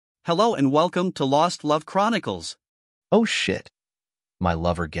Hello and welcome to Lost Love Chronicles. Oh shit, my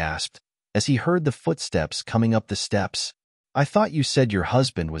lover gasped as he heard the footsteps coming up the steps. I thought you said your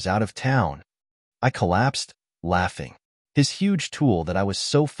husband was out of town. I collapsed, laughing. His huge tool that I was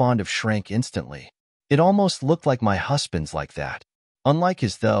so fond of shrank instantly. It almost looked like my husband's like that. Unlike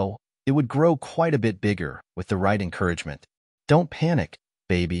his though, it would grow quite a bit bigger with the right encouragement. Don't panic,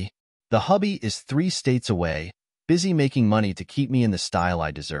 baby. The hubby is 3 states away, busy making money to keep me in the style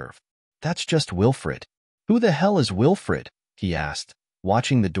I deserve. That's just Wilfred. Who the hell is Wilfred? He asked,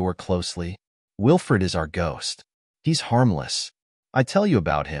 watching the door closely. Wilfred is our ghost. He's harmless. I tell you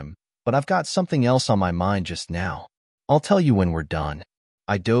about him, but I've got something else on my mind just now. I'll tell you when we're done.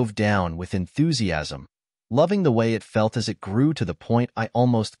 I dove down with enthusiasm, loving the way it felt as it grew to the point I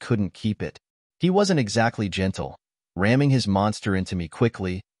almost couldn't keep it. He wasn't exactly gentle, ramming his monster into me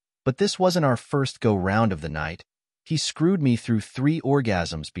quickly, but this wasn't our first go-round of the night. He screwed me through 3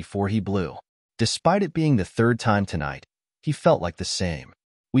 orgasms before he blew. Despite it being the 3rd time tonight, he felt like the same.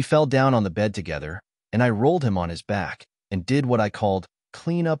 We fell down on the bed together, and I rolled him on his back and did what I called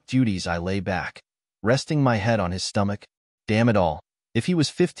clean-up duties. I lay back, resting my head on his stomach. Damn it all, if he was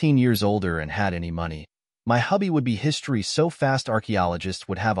 15 years older and had any money, my hubby would be history so fast archaeologists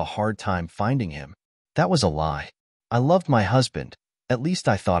would have a hard time finding him. That was a lie. I loved my husband, at least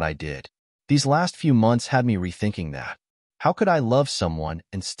I thought I did. These last few months had me rethinking that. How could I love someone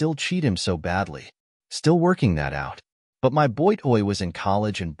and still cheat him so badly? Still working that out. But my boy was in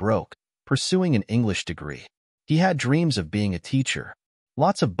college and broke, pursuing an English degree. He had dreams of being a teacher.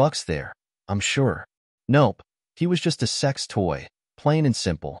 Lots of bucks there, I'm sure. Nope, he was just a sex toy, plain and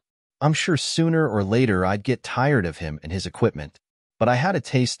simple. I'm sure sooner or later I'd get tired of him and his equipment. But I had a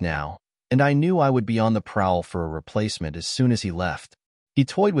taste now, and I knew I would be on the prowl for a replacement as soon as he left. He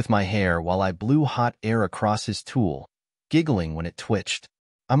toyed with my hair while I blew hot air across his tool, giggling when it twitched.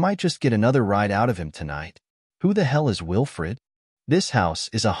 I might just get another ride out of him tonight. Who the hell is Wilfred? This house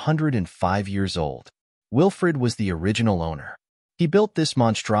is 105 years old. Wilfred was the original owner. He built this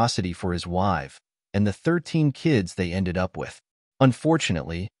monstrosity for his wife and the 13 kids they ended up with.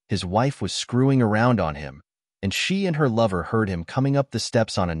 Unfortunately, his wife was screwing around on him, and she and her lover heard him coming up the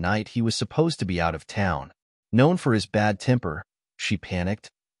steps on a night he was supposed to be out of town. Known for his bad temper, she panicked,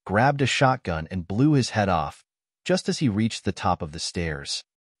 grabbed a shotgun and blew his head off, just as he reached the top of the stairs.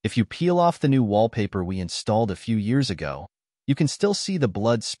 If you peel off the new wallpaper we installed a few years ago, you can still see the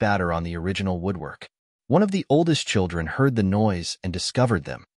blood spatter on the original woodwork. One of the oldest children heard the noise and discovered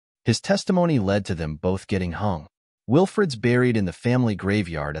them. His testimony led to them both getting hung. Wilfred's buried in the family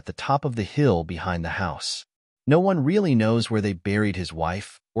graveyard at the top of the hill behind the house. No one really knows where they buried his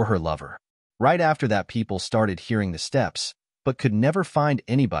wife or her lover. Right after that, people started hearing the steps, but could never find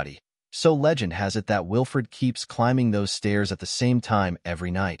anybody, so legend has it that Wilfred keeps climbing those stairs at the same time every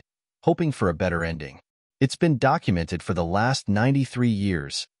night, hoping for a better ending. It's been documented for the last 93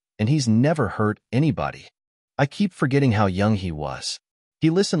 years, and he's never hurt anybody. I keep forgetting how young he was. He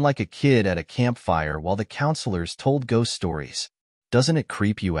listened like a kid at a campfire while the counselors told ghost stories. Doesn't it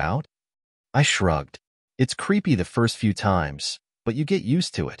creep you out? I shrugged. It's creepy the first few times, but you get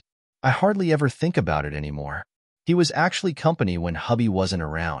used to it. I hardly ever think about it anymore. He was actually company when hubby wasn't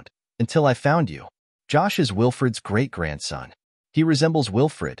around, until I found you. Josh is Wilfred's great-grandson. He resembles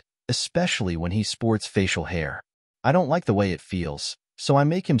Wilfred, especially when he sports facial hair. I don't like the way it feels, so I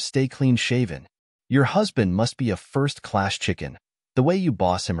make him stay clean-shaven. Your husband must be a first-class chicken, the way you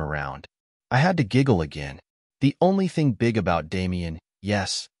boss him around. I had to giggle again. The only thing big about Damien,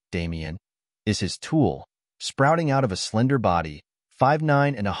 yes, Damien, is his tool, sprouting out of a slender body,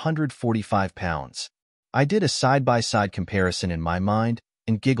 5'9" and 145 pounds. I did a side-by-side comparison in my mind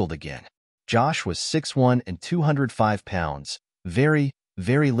and giggled again. Josh was 6'1" and 205 pounds, very,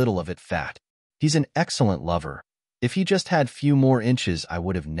 very little of it fat. He's an excellent lover. If he just had few more inches, I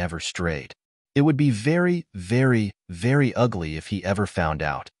would have never strayed. It would be very, very, very ugly if he ever found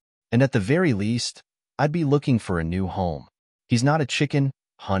out. And at the very least, I'd be looking for a new home. He's not a chicken,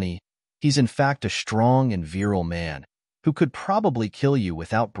 honey. He's in fact a strong and virile man who could probably kill you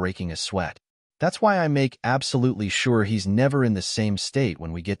without breaking a sweat. That's why I make absolutely sure he's never in the same state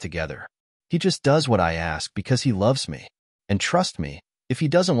when we get together. He just does what I ask because he loves me. And trust me, if he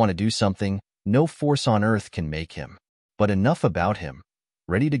doesn't want to do something, no force on earth can make him. But enough about him.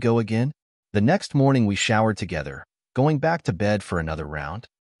 Ready to go again? The next morning we showered together, going back to bed for another round.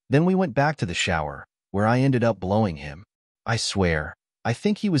 Then we went back to the shower, where I ended up blowing him. I swear, I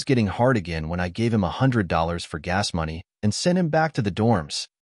think he was getting hard again when I gave him $100 for gas money and sent him back to the dorms.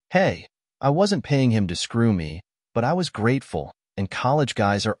 Hey, I wasn't paying him to screw me, but I was grateful, and college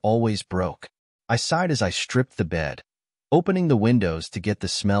guys are always broke. I sighed as I stripped the bed. opening the windows to get the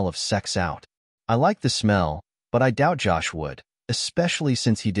smell of sex out. I liked the smell, but I doubt Josh would, especially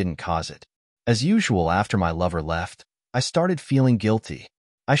since he didn't cause it. As usual, after my lover left, I started feeling guilty.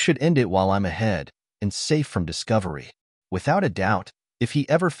 I should end it while I'm ahead and safe from discovery. Without a doubt, if he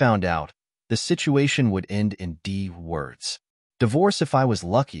ever found out, the situation would end in D words. Divorce if I was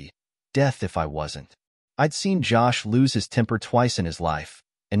lucky, death if I wasn't. I'd seen Josh lose his temper twice in his life,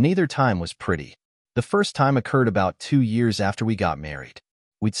 and neither time was pretty. The first time occurred about 2 years after we got married.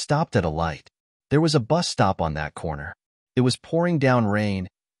 We'd stopped at a light. There was a bus stop on that corner. It was pouring down rain,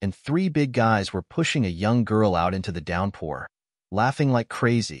 and 3 big guys were pushing a young girl out into the downpour, laughing like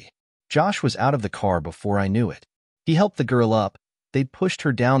crazy. Josh was out of the car before I knew it. He helped the girl up. They'd pushed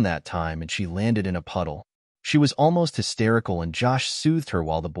her down that time, and she landed in a puddle. She was almost hysterical, and Josh soothed her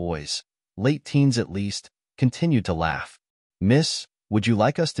while the boys, late teens at least, continued to laugh. "Miss, would you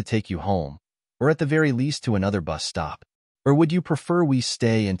like us to take you home, or at the very least to another bus stop? Or would you prefer we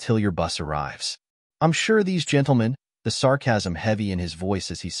stay until your bus arrives?" I'm sure these gentlemen, the sarcasm heavy in his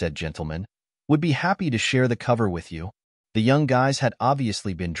voice as he said gentlemen, would be happy to share the cover with you. The young guys had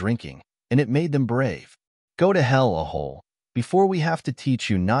obviously been drinking, and it made them brave. Go to hell, a hole, before we have to teach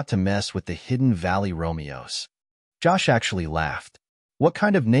you not to mess with the Hidden Valley Romeos. Josh actually laughed. What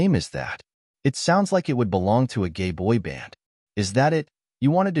kind of name is that? It sounds like it would belong to a gay boy band. Is that it?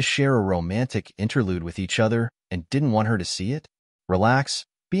 You wanted to share a romantic interlude with each other and didn't want her to see it? Relax,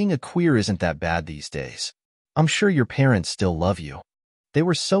 being a queer isn't that bad these days. I'm sure your parents still love you. They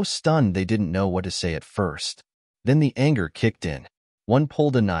were so stunned they didn't know what to say at first. Then the anger kicked in. One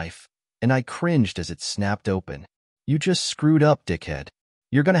pulled a knife, and I cringed as it snapped open. You just screwed up, dickhead.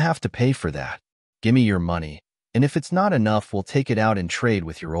 You're gonna have to pay for that. Gimme your money, and if it's not enough, we'll take it out in trade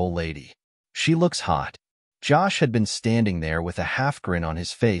with your old lady. She looks hot. Josh had been standing there with a half grin on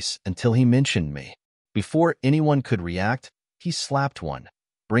his face until he mentioned me. Before anyone could react, he slapped one,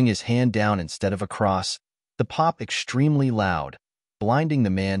 bring his hand down instead of across, the pop extremely loud, blinding the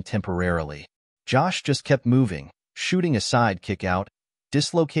man temporarily. Josh just kept moving, shooting a side kick out,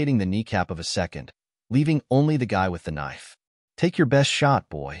 dislocating the kneecap of a second, leaving only the guy with the knife. Take your best shot,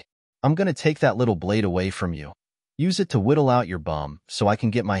 boy. I'm gonna take that little blade away from you. Use it to whittle out your bum so I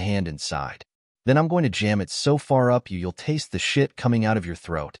can get my hand inside. Then I'm going to jam it so far up you'll taste the shit coming out of your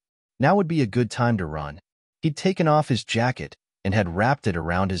throat. Now would be a good time to run. He'd taken off his jacket and had wrapped it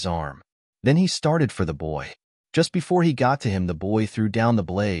around his arm. Then he started for the boy. Just before he got to him, the boy threw down the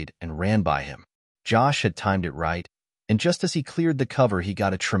blade and ran by him. Josh had timed it right, and just as he cleared the cover, he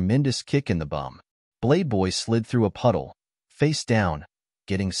got a tremendous kick in the bum. Blade Boy slid through a puddle, face down,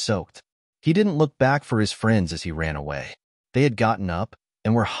 getting soaked. He didn't look back for his friends as he ran away. They had gotten up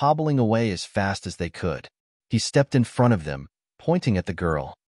and were hobbling away as fast as they could. He stepped in front of them, pointing at the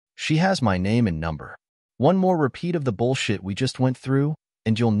girl. She has my name and number. One more repeat of the bullshit we just went through,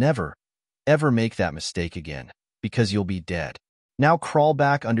 and you'll never, ever make that mistake again, because you'll be dead. Now crawl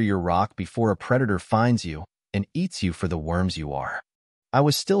back under your rock before a predator finds you and eats you for the worms you are. I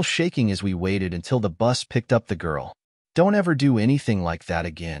was still shaking as we waited until the bus picked up the girl. Don't ever do anything like that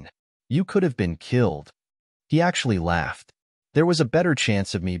again. You could have been killed. He actually laughed. There was a better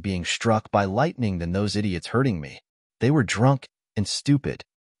chance of me being struck by lightning than those idiots hurting me. They were drunk and stupid.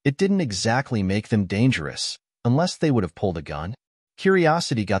 It didn't exactly make them dangerous, unless they would have pulled a gun.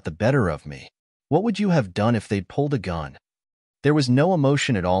 Curiosity got the better of me. What would you have done if they'd pulled a gun? There was no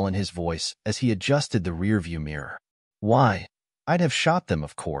emotion at all in his voice as he adjusted the rearview mirror. Why? I'd have shot them,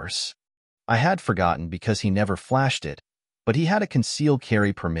 of course. I had forgotten because he never flashed it, but he had a concealed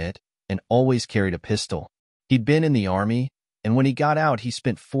carry permit and always carried a pistol. He'd been in the Army, and when he got out, he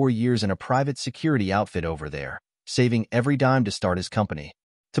spent 4 years in a private security outfit over there, saving every dime to start his company.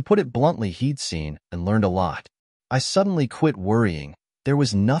 To put it bluntly, he'd seen and learned a lot. I suddenly quit worrying. There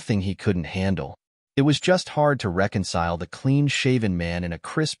was nothing he couldn't handle. It was just hard to reconcile the clean-shaven man in a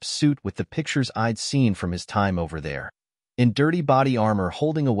crisp suit with the pictures I'd seen from his time over there. In dirty body armor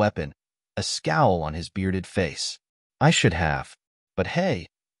holding a weapon, a scowl on his bearded face. I should have. But hey,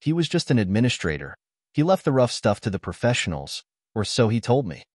 he was just an administrator. He left the rough stuff to the professionals, or so he told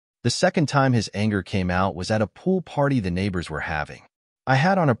me. The second time his anger came out was at a pool party the neighbors were having. I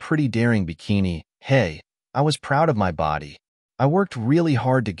had on a pretty daring bikini. Hey, I was proud of my body. I worked really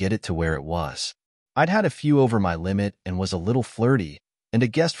hard to get it to where it was. I'd had a few over my limit and was a little flirty, and a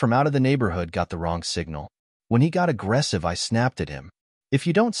guest from out of the neighborhood got the wrong signal. When he got aggressive, I snapped at him. If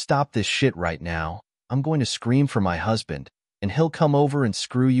you don't stop this shit right now, I'm going to scream for my husband, and he'll come over and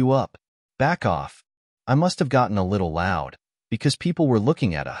screw you up. Back off. I must have gotten a little loud, because people were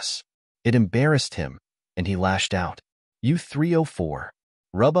looking at us. It embarrassed him, and he lashed out. You 304.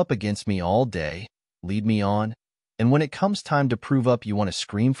 Rub up against me all day, lead me on, And when it comes time to prove up, you want to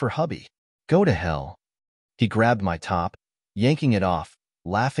scream for hubby. Go to hell. He grabbed my top, yanking it off,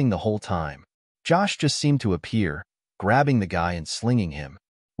 laughing the whole time. Josh just seemed to appear, grabbing the guy and slinging him.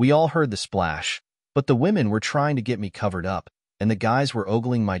 We all heard the splash, but the women were trying to get me covered up, and the guys were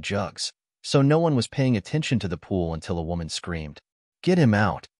ogling my jugs, so no one was paying attention to the pool until a woman screamed, "Get him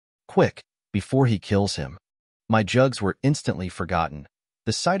out! Quick, before he kills him." My jugs were instantly forgotten.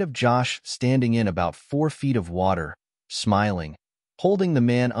 The sight of Josh standing in about 4 feet of water, smiling, holding the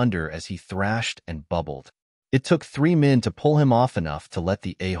man under as he thrashed and bubbled. It took 3 men to pull him off enough to let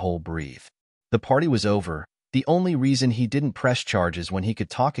the a-hole breathe. The party was over. The only reason he didn't press charges when he could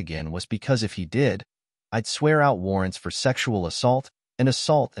talk again was because if he did, I'd swear out warrants for sexual assault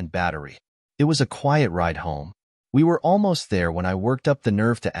and battery. It was a quiet ride home. We were almost there when I worked up the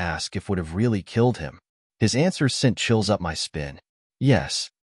nerve to ask if would have really killed him. His answer sent chills up my spine. Yes.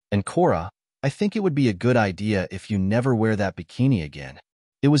 And Cora, I think it would be a good idea if you never wear that bikini again.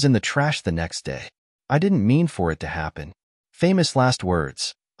 It was in the trash the next day. I didn't mean for it to happen. Famous last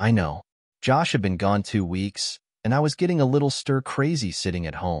words, I know. Josh had been gone 2 weeks, and I was getting a little stir-crazy sitting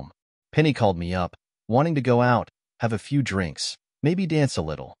at home. Penny called me up, wanting to go out, have a few drinks, maybe dance a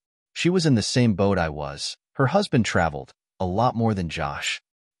little. She was in the same boat I was. Her husband traveled, a lot more than Josh.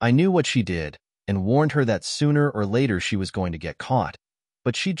 I knew what she did, and warned her that sooner or later she was going to get caught.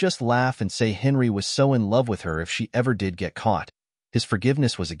 But she'd just laugh and say Henry was so in love with her if she ever did get caught. His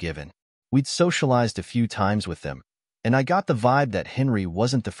forgiveness was a given. We'd socialized a few times with them, and I got the vibe that Henry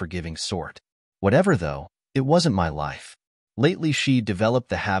wasn't the forgiving sort. Whatever though, it wasn't my life. Lately she developed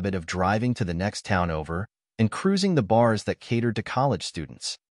the habit of driving to the next town over and cruising the bars that catered to college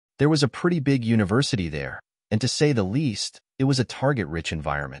students. There was a pretty big university there, and to say the least, it was a target-rich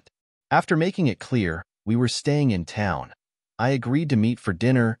environment. After making it clear we were staying in town, I agreed to meet for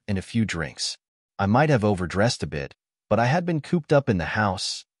dinner and a few drinks. I might have overdressed a bit, but I had been cooped up in the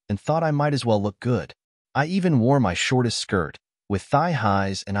house and thought I might as well look good. I even wore my shortest skirt, with thigh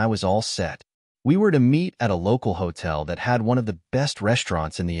highs, and I was all set. We were to meet at a local hotel that had one of the best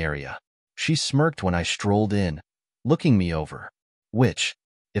restaurants in the area. She smirked when I strolled in, looking me over, which,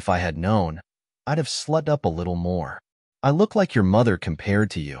 if I had known, I'd have slut up a little more. I look like your mother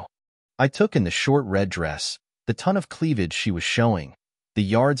compared to you. I took in the short red dress, the ton of cleavage she was showing, the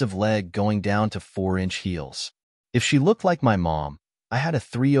yards of leg going down to 4-inch heels. If she looked like my mom, I had a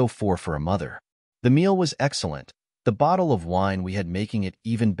 304 for a mother. The meal was excellent, the bottle of wine we had making it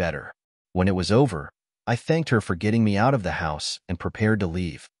even better. When it was over, I thanked her for getting me out of the house and prepared to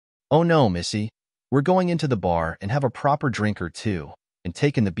leave. Oh no, Missy, we're going into the bar and have a proper drink or two, and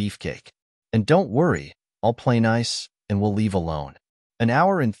taking the beefcake. And don't worry, I'll play nice, and we'll leave alone. An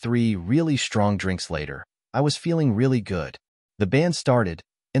hour and 3 really strong drinks later, I was feeling really good. The band started,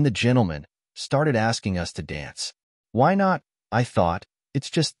 and the gentlemen started asking us to dance. Why not? I thought,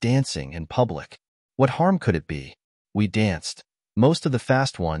 it's just dancing in public. What harm could it be? We danced, most of the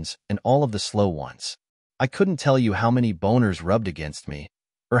fast ones and all of the slow ones. I couldn't tell you how many boners rubbed against me,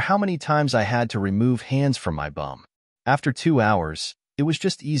 or how many times I had to remove hands from my bum. After 2 hours, it was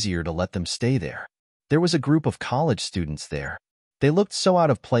just easier to let them stay there. There was a group of college students there. They looked so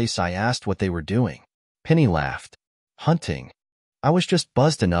out of place I asked what they were doing. Penny laughed. Hunting. I was just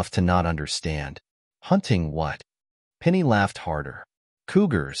buzzed enough to not understand. Hunting what? Penny laughed harder.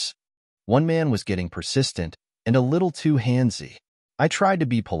 Cougars. One man was getting persistent and a little too handsy. I tried to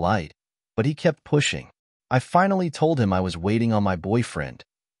be polite, but he kept pushing. I finally told him I was waiting on my boyfriend,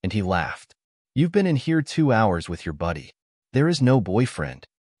 and he laughed. You've been in here 2 hours with your buddy. There is no boyfriend.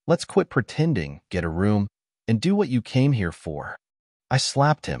 Let's quit pretending, get a room, and do what you came here for. I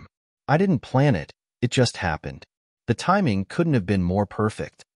slapped him. I didn't plan it, it just happened. The timing couldn't have been more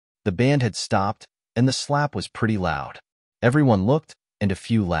perfect. The band had stopped, and the slap was pretty loud. Everyone looked, and a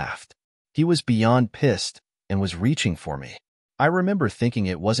few laughed. He was beyond pissed, and was reaching for me. I remember thinking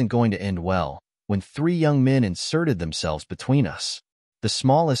it wasn't going to end well, when 3 young men inserted themselves between us. The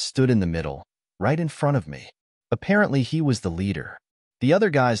smallest stood in the middle, right in front of me. Apparently he was the leader. The other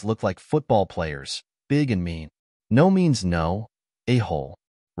guys looked like football players, big and mean. No means no, a-hole.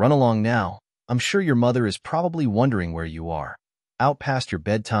 Run along now. I'm sure your mother is probably wondering where you are. Out past your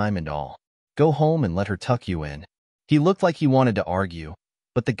bedtime and all. Go home and let her tuck you in. He looked like he wanted to argue,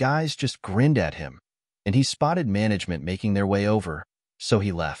 but the guys just grinned at him, and he spotted management making their way over, so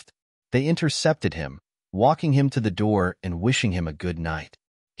he left. They intercepted him, walking him to the door and wishing him a good night.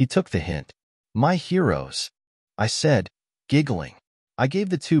 He took the hint. My heroes, I said, giggling. I gave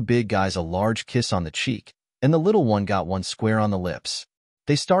the 2 big guys a large kiss on the cheek, and the little one got one square on the lips.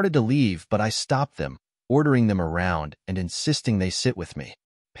 They started to leave, but I stopped them, ordering them around and insisting they sit with me.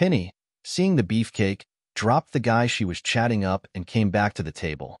 Penny, seeing the beefcake, dropped the guy she was chatting up, and came back to the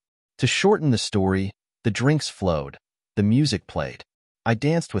table. To shorten the story, the drinks flowed. The music played. I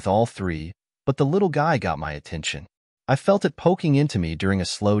danced with all three, but the little guy got my attention. I felt it poking into me during a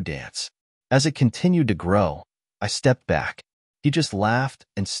slow dance. As it continued to grow, I stepped back. He just laughed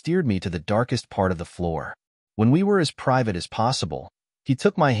and steered me to the darkest part of the floor. When we were as private as possible, he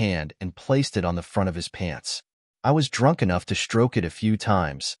took my hand and placed it on the front of his pants. I was drunk enough to stroke it a few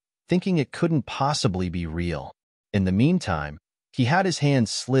times, thinking it couldn't possibly be real. In the meantime, he had his hand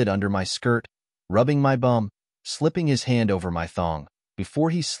slid under my skirt, rubbing my bum, slipping his hand over my thong, before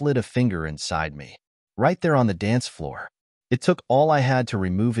he slid a finger inside me. Right there on the dance floor. It took all I had to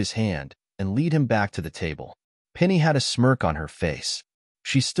remove his hand and lead him back to the table. Penny had a smirk on her face.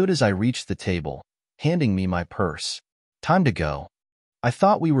 She stood as I reached the table, handing me my purse. Time to go. I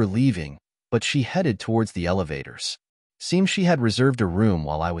thought we were leaving, but she headed towards the elevators. Seemed she had reserved a room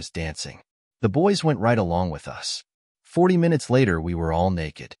while I was dancing. The boys went right along with us. 40 minutes later, we were all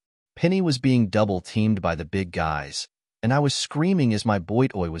naked. Penny was being double-teamed by the big guys, and I was screaming as my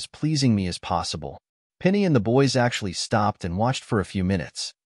boy-toy was pleasing me as possible. Penny and the boys actually stopped and watched for a few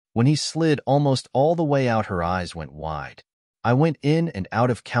minutes. When he slid almost all the way out, her eyes went wide. I went in and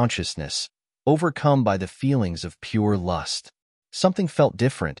out of consciousness, overcome by the feelings of pure lust. Something felt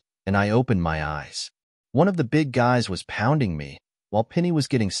different, and I opened my eyes. One of the big guys was pounding me, while Penny was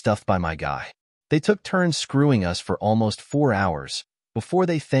getting stuffed by my guy. They took turns screwing us for almost 4 hours, before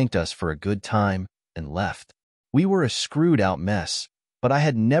they thanked us for a good time and left. We were a screwed-out mess, but I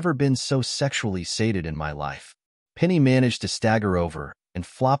had never been so sexually sated in my life. Penny managed to stagger over and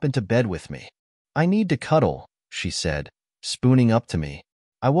flop into bed with me. "I need to cuddle," she said, spooning up to me.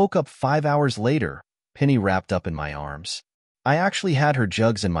 I woke up 5 hours later, Penny wrapped up in my arms. I actually had her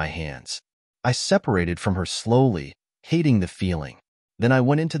jugs in my hands. I separated from her slowly, hating the feeling. Then I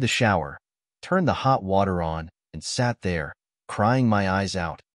went into the shower, turned the hot water on, and sat there, crying my eyes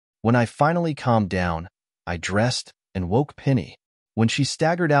out. When I finally calmed down, I dressed and woke Penny. When she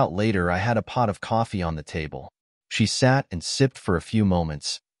staggered out later, I had a pot of coffee on the table. She sat and sipped for a few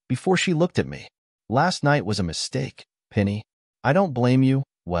moments before she looked at me. "Last night was a mistake, Penny. I don't blame you.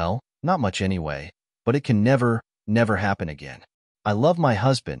 Well, not much anyway, but it can never happen again. I love my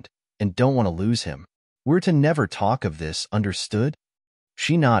husband and don't want to lose him. We're to never talk of this, understood?"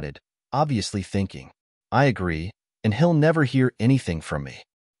 She nodded, obviously thinking. "I agree, and he'll never hear anything from me.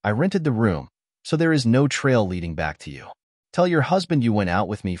 I rented the room, so there is no trail leading back to you. Tell your husband you went out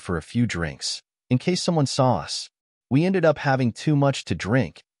with me for a few drinks, in case someone saw us. We ended up having too much to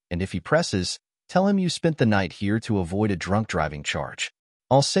drink, and if he presses, tell him you spent the night here to avoid a drunk driving charge.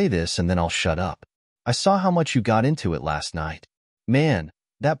 I'll say this and then I'll shut up. I saw how much you got into it last night. Man,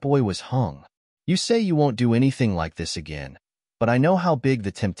 that boy was hung. You say you won't do anything like this again, but I know how big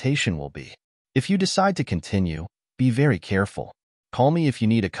the temptation will be. If you decide to continue, be very careful. Call me if you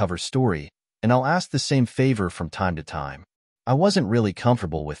need a cover story, and I'll ask the same favor from time to time." I wasn't really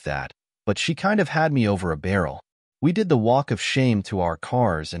comfortable with that, but she kind of had me over a barrel. We did the walk of shame to our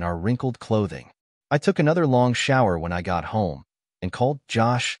cars in our wrinkled clothing. I took another long shower when I got home and called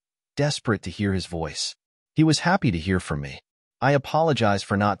Josh, desperate to hear his voice. He was happy to hear from me. I apologized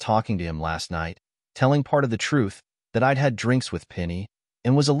for not talking to him last night, telling part of the truth, that I'd had drinks with Penny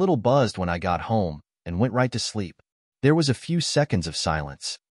and was a little buzzed when I got home and went right to sleep. There was a few seconds of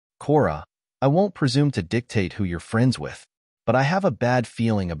silence. "Cora, I won't presume to dictate who you're friends with, but I have a bad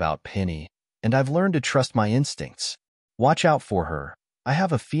feeling about Penny, and I've learned to trust my instincts. Watch out for her. I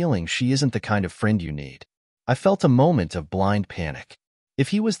have a feeling she isn't the kind of friend you need." I felt a moment of blind panic. If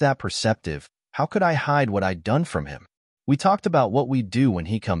he was that perceptive, how could I hide what I'd done from him? We talked about what we'd do when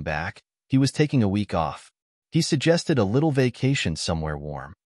he come back. He was taking a week off. He suggested a little vacation somewhere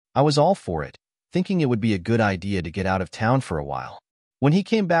warm. I was all for it, thinking it would be a good idea to get out of town for a while. When he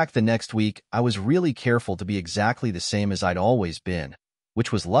came back the next week, I was really careful to be exactly the same as I'd always been,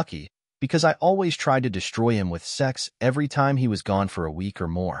 which was lucky, because I always tried to destroy him with sex every time he was gone for a week or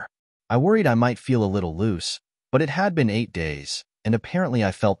more. I worried I might feel a little loose, but it had been 8 days, and apparently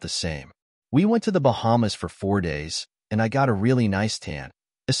I felt the same. We went to the Bahamas for 4 days, and I got a really nice tan,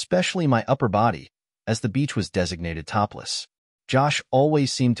 especially my upper body, as the beach was designated topless. Josh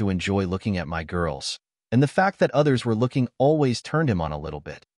always seemed to enjoy looking at my girls, and the fact that others were looking always turned him on a little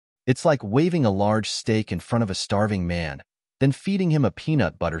bit. It's like waving a large steak in front of a starving man, then feeding him a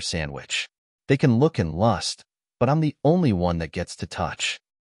peanut butter sandwich. They can look and lust, but I'm the only one that gets to touch.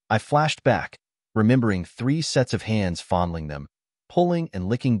 I flashed back, remembering 3 sets of hands fondling them, pulling and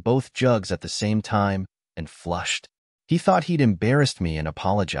licking both jugs at the same time, and flushed. He thought he'd embarrassed me and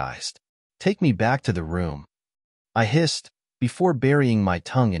apologized. "Take me back to the room," I hissed, before burying my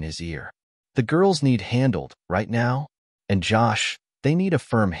tongue in his ear. The girls need handled, right now? And Josh, they need a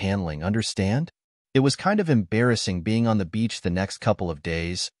firm handling, understand? It was kind of embarrassing being on the beach the next couple of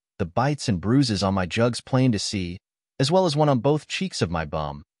days, the bites and bruises on my jugs plain to see, as well as one on both cheeks of my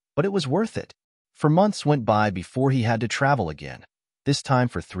bum, but it was worth it. For months went by before he had to travel again, this time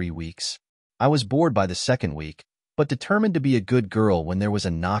for 3 weeks. I was bored by the second week, but determined to be a good girl when there was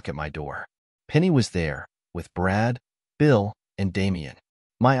a knock at my door. Penny was there, with Brad, Bill, and Damien.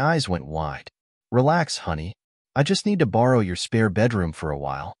 My eyes went wide. Relax, honey. I just need to borrow your spare bedroom for a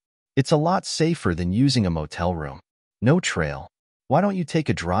while. It's a lot safer than using a motel room. No trail. Why don't you take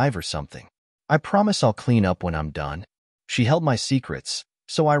a drive or something? I promise I'll clean up when I'm done. She held my secrets,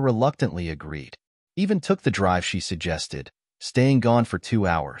 so I reluctantly agreed. Even took the drive she suggested, staying gone for 2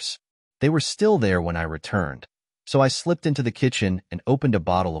 hours. They were still there when I returned, so I slipped into the kitchen and opened a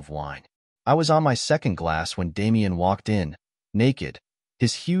bottle of wine. I was on my second glass when Damien walked in, naked,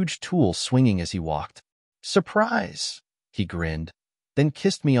 his huge tool swinging as he walked. "Surprise!" he grinned, then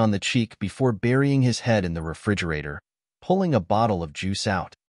kissed me on the cheek before burying his head in the refrigerator, pulling a bottle of juice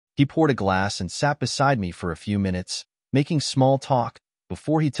out. He poured a glass and sat beside me for a few minutes, making small talk,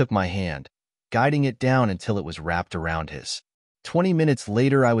 before he took my hand, guiding it down until it was wrapped around his. 20 minutes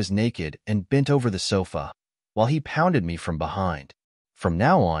later I was naked and bent over the sofa, while he pounded me from behind. "From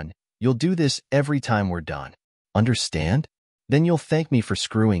now on, you'll do this every time we're done. Understand? Then you'll thank me for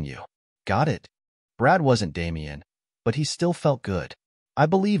screwing you." Got it? Brad wasn't Damien, but he still felt good. I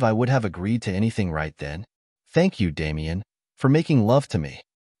believe I would have agreed to anything right then. "Thank you, Damien, for making love to me."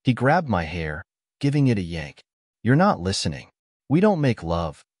 He grabbed my hair, giving it a yank. "You're not listening. We don't make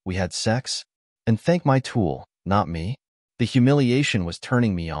love, we had sex. And thank my tool, not me." The humiliation was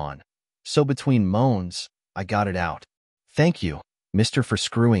turning me on, so between moans, I got it out. "Thank you, mister, for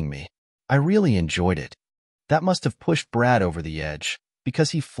screwing me. I really enjoyed it." That must have pushed Brad over the edge,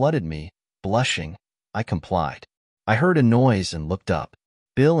 because he flooded me, blushing. I complied. I heard a noise and looked up.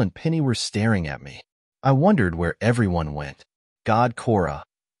 Bill and Penny were staring at me. I wondered where everyone went. God, Cora,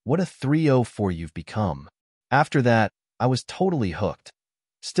 what a 304 you've become. After that, I was totally hooked.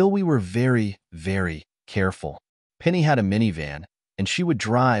 Still, we were very, very careful. Penny had a minivan, and she would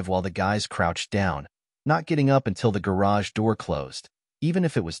drive while the guys crouched down, not getting up until the garage door closed, even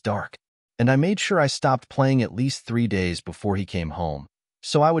if it was dark. And I made sure I stopped playing at least 3 days before he came home,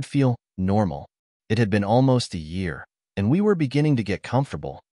 so I would feel normal. It had been almost a year, and we were beginning to get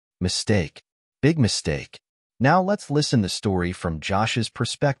comfortable. Mistake. Big mistake. Now let's listen the story from Josh's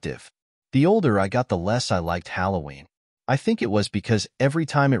perspective. The older I got, the less I liked Halloween. I think it was because every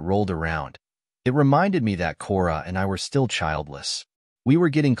time it rolled around, it reminded me that Cora and I were still childless. We were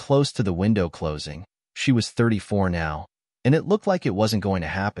getting close to the window closing. She was 34 now, and it looked like it wasn't going to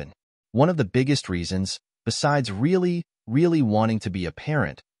happen. One of the biggest reasons, besides really wanting to be a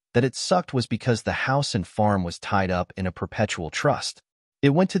parent, that it sucked was because the house and farm was tied up in a perpetual trust. It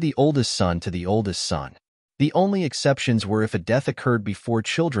went to the oldest son to the oldest son. The only exceptions were if a death occurred before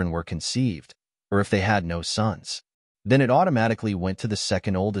children were conceived, or if they had no sons. Then it automatically went to the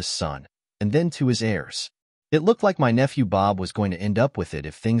second oldest son, and then to his heirs. It looked like my nephew Bob was going to end up with it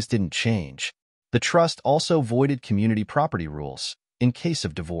if things didn't change. The trust also voided community property rules, in case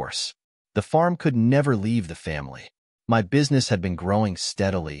of divorce. The farm could never leave the family. My business had been growing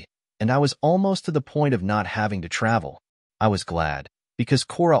steadily, and I was almost to the point of not having to travel. I was glad, because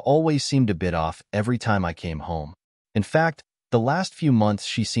Cora always seemed a bit off every time I came home. In fact, the last few months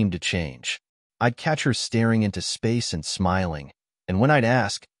she seemed to change. I'd catch her staring into space and smiling, and when I'd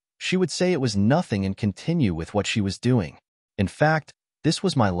ask, she would say it was nothing and continue with what she was doing. In fact, this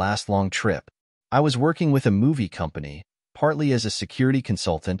was my last long trip. I was working with a movie company, partly as a security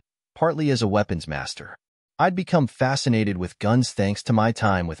consultant, partly as a weapons master. I'd become fascinated with guns thanks to my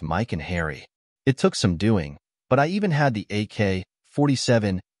time with Mike and Harry. It took some doing, but I even had the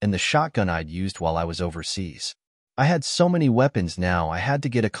AK-47 and the shotgun I'd used while I was overseas. I had so many weapons now I had to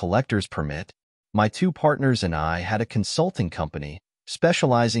get a collector's permit. My 2 partners and I had a consulting company,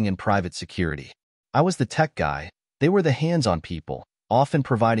 specializing in private security. I was the tech guy, they were the hands-on people, often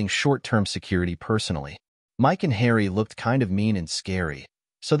providing short-term security personally. Mike and Harry looked kind of mean and scary,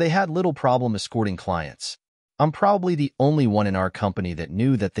 so they had little problem escorting clients. I'm probably the only one in our company that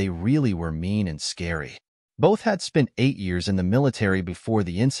knew that they really were mean and scary. Both had spent 8 years in the military before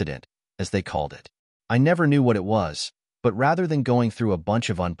the incident, as they called it. I never knew what it was, but rather than going through a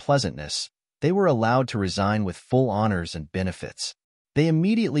bunch of unpleasantness, they were allowed to resign with full honors and benefits. They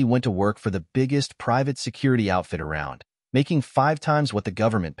immediately went to work for the biggest private security outfit around, making 5 times what the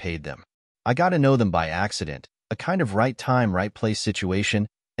government paid them. I got to know them by accident, a kind of right time, right place situation,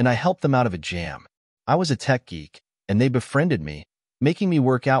 and I helped them out of a jam. I was a tech geek, and they befriended me, making me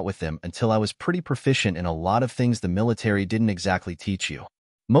work out with them until I was pretty proficient in a lot of things the military didn't exactly teach you.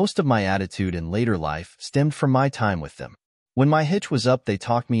 Most of my attitude in later life stemmed from my time with them. When my hitch was up, they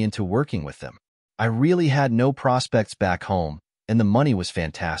talked me into working with them. I really had no prospects back home, and the money was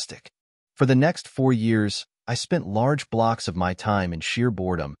fantastic. For the next 4 years, I spent large blocks of my time in sheer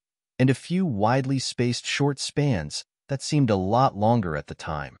boredom and a few widely spaced short spans that seemed a lot longer at the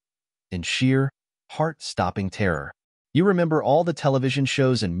time, in sheer, heart-stopping terror. You remember all the television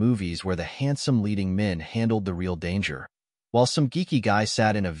shows and movies where the handsome leading men handled the real danger, while some geeky guy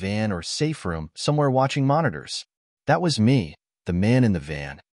sat in a van or safe room somewhere watching monitors. That was me, the man in the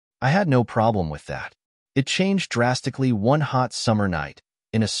van. I had no problem with that. It changed drastically one hot summer night,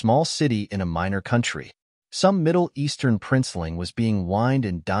 in a small city in a minor country. Some Middle Eastern princeling was being wined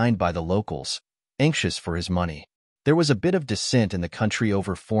and dined by the locals, anxious for his money. There was a bit of dissent in the country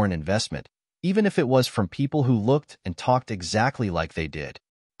over foreign investment, even if it was from people who looked and talked exactly like they did.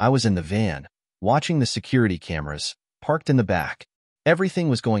 I was in the van, watching the security cameras, parked in the back. Everything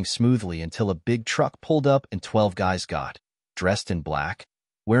was going smoothly until a big truck pulled up and 12 guys got, dressed in black,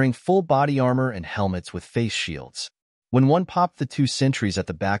 wearing full body armor and helmets with face shields. When one popped the 2 sentries at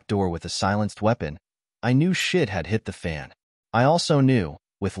the back door with a silenced weapon, I knew shit had hit the fan. I also knew,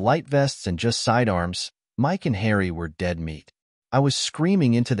 with light vests and just sidearms, Mike and Harry were dead meat. I was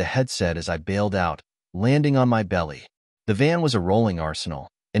screaming into the headset as I bailed out, landing on my belly. The van was a rolling arsenal,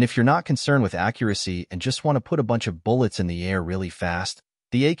 and if you're not concerned with accuracy and just want to put a bunch of bullets in the air really fast,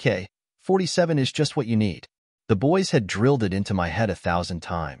 the AK-47 is just what you need. The boys had drilled it into my head 1,000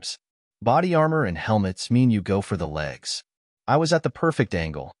 times. Body armor and helmets mean you go for the legs. I was at the perfect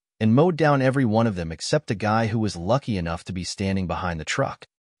angle, and mowed down every one of them except a guy who was lucky enough to be standing behind the truck.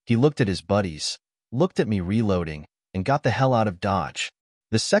 He looked at his buddies, looked at me reloading, and got the hell out of Dodge.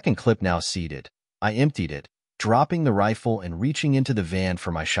 The second clip now seated. I emptied it, dropping the rifle and reaching into the van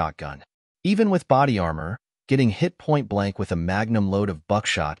for my shotgun. Even with body armor, getting hit point blank with a magnum load of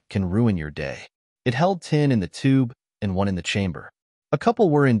buckshot can ruin your day. It held 10 in the tube and 1 in the chamber. A couple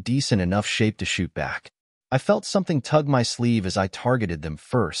were in decent enough shape to shoot back. I felt something tug my sleeve as I targeted them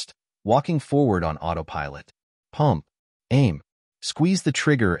first, walking forward on autopilot. Pump, aim, squeeze the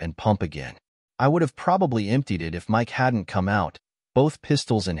trigger and pump again. I would have probably emptied it if Mike hadn't come out, both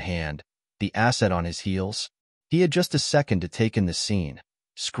pistols in hand, the asset on his heels. He had just a second to take in the scene,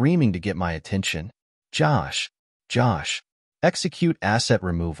 screaming to get my attention. Josh, execute asset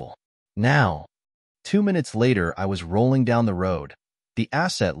removal. Now. 2 minutes later, I was rolling down the road, the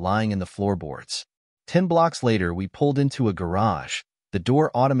asset lying in the floorboards. 10 blocks later, we pulled into a garage, the door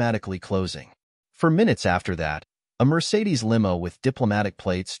automatically closing. For minutes after that, a Mercedes limo with diplomatic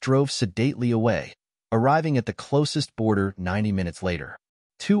plates drove sedately away, arriving at the closest border 90 minutes later.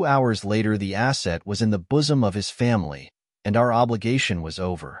 2 hours later, the asset was in the bosom of his family, and our obligation was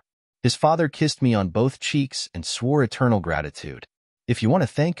over. His father kissed me on both cheeks and swore eternal gratitude. If you want to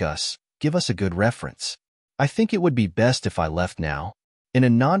thank us, give us a good reference. I think it would be best if I left now. In a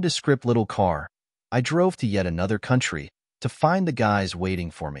nondescript little car, I drove to yet another country to find the guys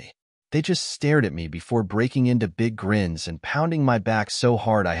waiting for me. They just stared at me before breaking into big grins and pounding my back so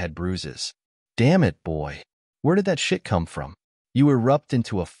hard I had bruises. Damn it, boy. Where did that shit come from? You erupt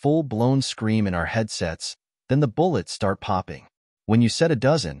into a full-blown scream in our headsets, then the bullets start popping. When you said a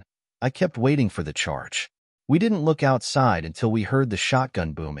dozen, I kept waiting for the charge. We didn't look outside until we heard the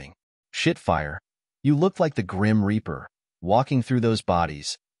shotgun booming. Shitfire. You looked like the Grim Reaper, walking through those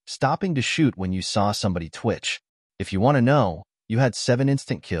bodies, stopping to shoot when you saw somebody twitch. If you want to know, you had 7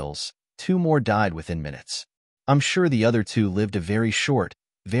 instant kills, 2 more died within minutes. I'm sure the other 2 lived a very short,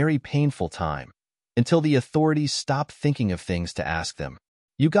 very painful time, until the authorities stopped thinking of things to ask them.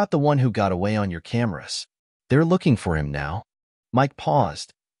 You got the one who got away on your cameras. They're looking for him now. Mike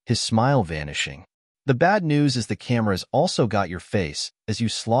paused, his smile vanishing. The bad news is the cameras also got your face as you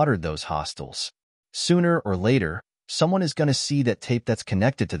slaughtered those hostiles. Sooner or later, someone is going to see that tape that's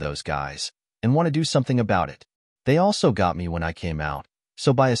connected to those guys and want to do something about it. They also got me when I came out,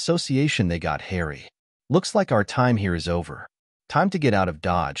 so by association they got Harry. Looks like our time here is over. Time to get out of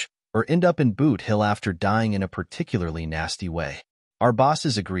Dodge, or end up in Boot Hill after dying in a particularly nasty way. Our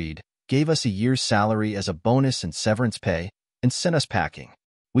bosses agreed, gave us a year's salary as a bonus and severance pay, and sent us packing.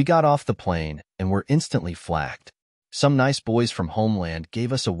 We got off the plane and were instantly flagged. Some nice boys from Homeland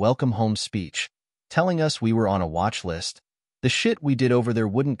gave us a welcome home speech, telling us we were on a watch list. The shit we did over there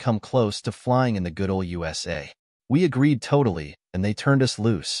wouldn't come close to flying in the good old USA. We agreed totally, and they turned us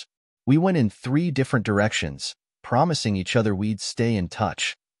loose. We went in 3 different directions, promising each other we'd stay in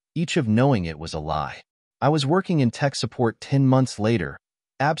touch, each of knowing it was a lie. I was working in tech support 10 months later,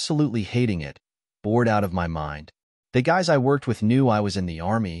 absolutely hating it, bored out of my mind. The guys I worked with knew I was in the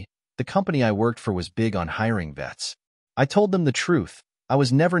army. The company I worked for was big on hiring vets. I told them the truth. I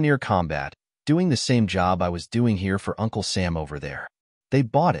was never near combat, doing the same job I was doing here for Uncle Sam over there. They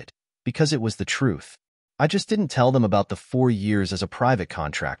bought it, because it was the truth. I just didn't tell them about the 4 years as a private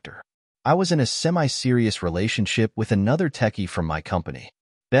contractor. I was in a semi-serious relationship with another techie from my company.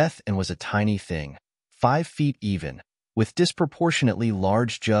 Beth and was a tiny thing, 5 feet even, with disproportionately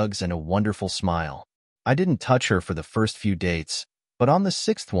large jugs and a wonderful smile. I didn't touch her for the first few dates, but on the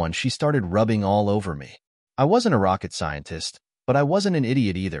 6th one she started rubbing all over me. I wasn't a rocket scientist, but I wasn't an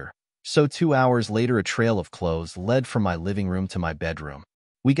idiot either, so 2 hours later a trail of clothes led from my living room to my bedroom.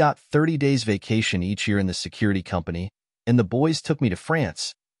 We got 30 days vacation each year in the security company, and the boys took me to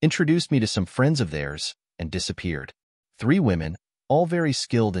France, introduced me to some friends of theirs, and disappeared. 3 women, all very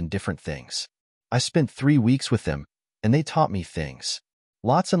skilled in different things. I spent 3 weeks with them, and they taught me things.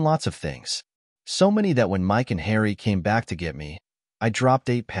 Lots and lots of things. So many that when Mike and Harry came back to get me, I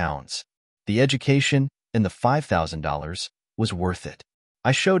dropped 8 pounds. The education and the $5,000 was worth it.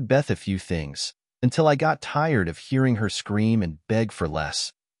 I showed Beth a few things, until I got tired of hearing her scream and beg for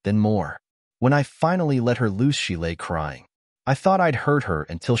less, then more. When I finally let her loose, she lay crying. I thought I'd hurt her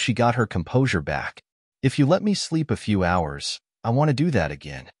until she got her composure back. If you let me sleep a few hours, I want to do that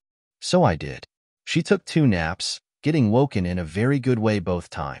again. So I did. She took 2 naps, getting woken in a very good way both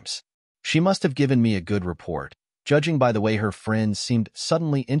times. She must have given me a good report, judging by the way her friends seemed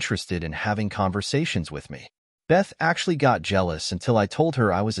suddenly interested in having conversations with me. Beth actually got jealous until I told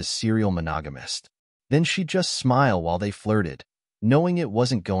her I was a serial monogamist. Then she'd just smile while they flirted, knowing it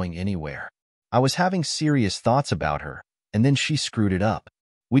wasn't going anywhere. I was having serious thoughts about her, and then she screwed it up.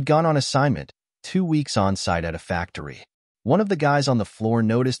 We'd gone on assignment, 2 weeks on site at a factory. One of the guys on the floor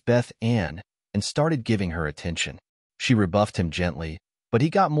noticed Beth Ann and started giving her attention. She rebuffed him gently, but he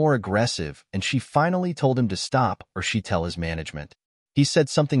got more aggressive, and she finally told him to stop or she'd tell his management. He said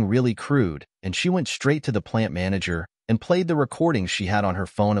something really crude, and she went straight to the plant manager and played the recordings she had on her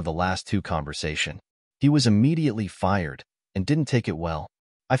phone of the last 2 conversations. He was immediately fired and didn't take it well.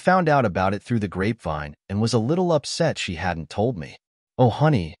 I found out about it through the grapevine and was a little upset she hadn't told me. Oh,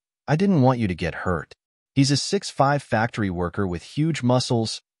 honey, I didn't want you to get hurt. He's a 6'5" factory worker with huge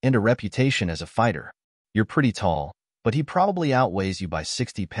muscles and a reputation as a fighter. You're pretty tall, but he probably outweighs you by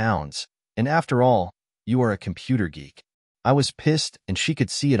 60 pounds, and after all, you are a computer geek. I was pissed, and she could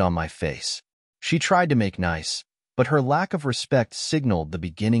see it on my face. She tried to make nice, but her lack of respect signaled the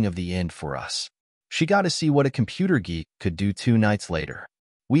beginning of the end for us. She got to see what a computer geek could do 2 nights later.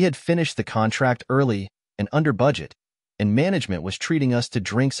 We had finished the contract early and under budget, and management was treating us to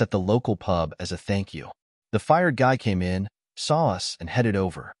drinks at the local pub as a thank you. The fired guy came in, saw us, and headed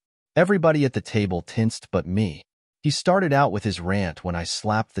over. Everybody at the table tensed but me. He started out with his rant when I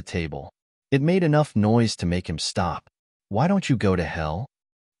slapped the table. It made enough noise to make him stop. Why don't you go to hell?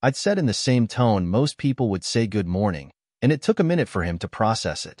 I'd said in the same tone most people would say good morning, and it took a minute for him to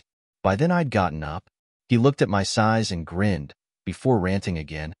process it. By then I'd gotten up. He looked at my size and grinned. Before ranting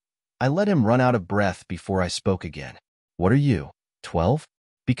again, I let him run out of breath before I spoke again. What are you, 12?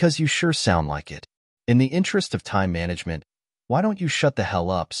 Because you sure sound like it. In the interest of time management, why don't you shut the hell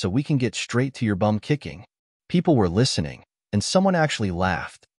up so we can get straight to your bum kicking? People were listening, and someone actually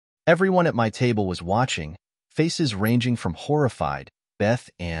laughed. Everyone at my table was watching, faces ranging from horrified, Beth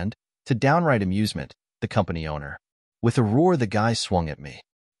and, to downright amusement, the company owner. With a roar, the guy swung at me.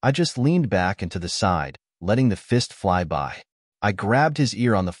 I just leaned back and to the side, letting the fist fly by. I grabbed his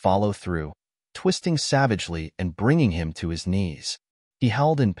ear on the follow-through, twisting savagely and bringing him to his knees. He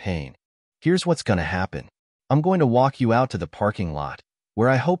howled in pain. Here's what's gonna happen. I'm going to walk you out to the parking lot, where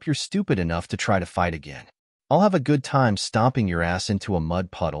I hope you're stupid enough to try to fight again. I'll have a good time stomping your ass into a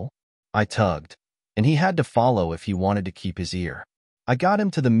mud puddle. I tugged, and he had to follow if he wanted to keep his ear. I got him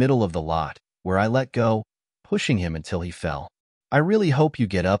to the middle of the lot, where I let go, pushing him until he fell. I really hope you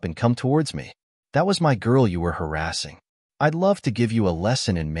get up and come towards me. That was my girl you were harassing. I'd love to give you a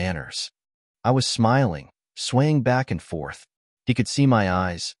lesson in manners. I was smiling, swaying back and forth. He could see my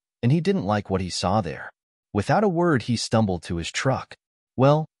eyes, and he didn't like what he saw there. Without a word, he stumbled to his truck.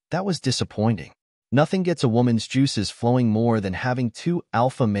 Well, that was disappointing. Nothing gets a woman's juices flowing more than having 2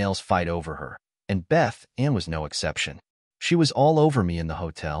 alpha males fight over her, and Beth Ann was no exception. She was all over me in the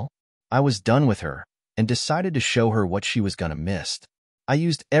hotel. I was done with her, and decided to show her what she was gonna miss. I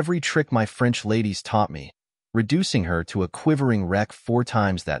used every trick my French ladies taught me, reducing her to a quivering wreck 4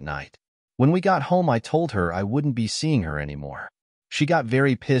 times that night. When we got home, I told her I wouldn't be seeing her anymore. She got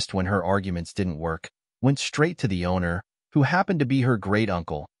very pissed when her arguments didn't work, went straight to the owner, who happened to be her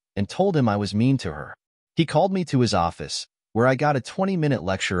great-uncle, and told him I was mean to her. He called me to his office, where I got a 20-minute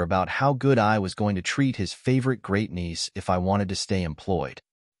lecture about how good I was going to treat his favorite great-niece if I wanted to stay employed.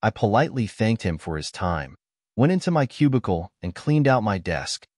 I politely thanked him for his time, went into my cubicle, and cleaned out my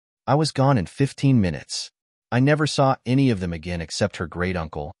desk. I was gone in 15 minutes. I never saw any of them again except her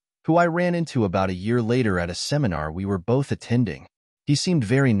great-uncle, who I ran into about a year later at a seminar we were both attending. He seemed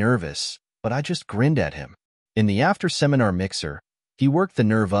very nervous, but I just grinned at him. In the after-seminar mixer, he worked the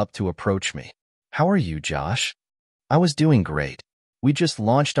nerve up to approach me. "How are you, Josh?" I was doing great. We just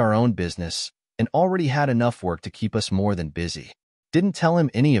launched our own business and already had enough work to keep us more than busy. Didn't tell him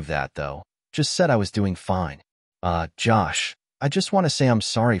any of that, though. Just said I was doing fine. Josh, I just want to say I'm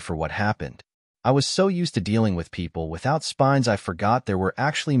sorry for what happened. I was so used to dealing with people without spines I forgot there were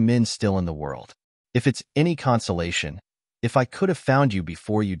actually men still in the world. If it's any consolation, if I could have found you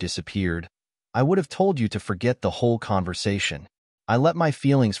before you disappeared, I would have told you to forget the whole conversation. I let my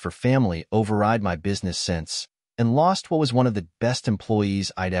feelings for family override my business sense and lost what was one of the best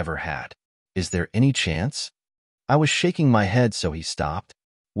employees I'd ever had. Is there any chance? I was shaking my head, so he stopped.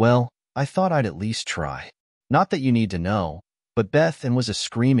 Well, I thought I'd at least try. Not that you need to know, but Beth and was a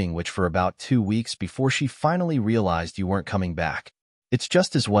screaming witch for about 2 weeks before she finally realized you weren't coming back. It's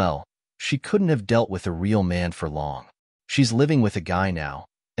just as well. She couldn't have dealt with a real man for long. She's living with a guy now,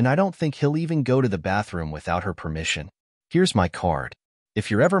 and I don't think he'll even go to the bathroom without her permission. Here's my card.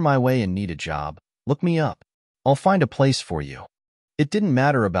 If you're ever my way and need a job, look me up. I'll find a place for you. It didn't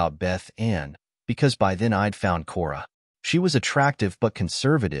matter about Beth Ann, because by then I'd found Cora. She was attractive but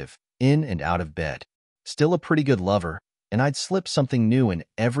conservative, in and out of bed. Still a pretty good lover, and I'd slip something new in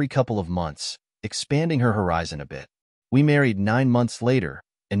every couple of months, expanding her horizon a bit. We married 9 months later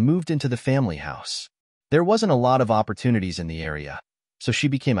and moved into the family house. There wasn't a lot of opportunities in the area, so she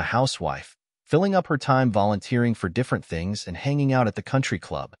became a housewife, filling up her time volunteering for different things and hanging out at the country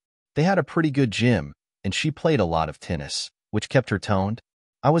club. They had a pretty good gym, and she played a lot of tennis, which kept her toned.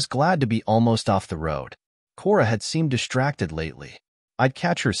 I was glad to be almost off the road. Cora had seemed distracted lately. I'd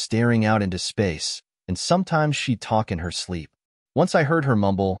catch her staring out into space, and sometimes she'd talk in her sleep. Once I heard her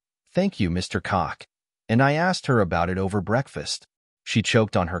mumble, "Thank you, Mr. Cock," and I asked her about it over breakfast. She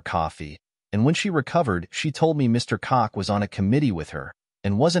choked on her coffee, and when she recovered, she told me Mr. Cock was on a committee with her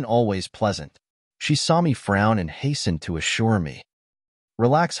and wasn't always pleasant. She saw me frown and hastened to assure me,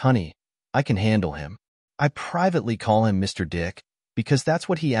 "Relax, honey. I can handle him." I privately call him Mr. Dick, because that's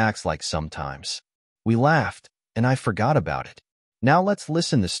what he acts like sometimes. We laughed, and I forgot about it. Now let's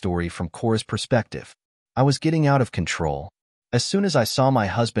listen the story from Cora's perspective. I was getting out of control. As soon as I saw my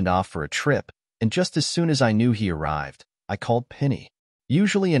husband off for a trip, and just as soon as I knew he arrived, I called Penny.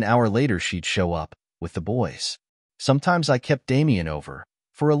 Usually an hour later she'd show up, with the boys. Sometimes I kept Damien over,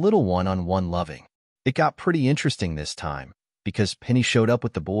 for a little one-on-one loving. It got pretty interesting this time, because Penny showed up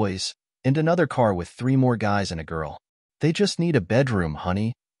with the boys, and another car with 3 more guys and a girl. "They just need a bedroom,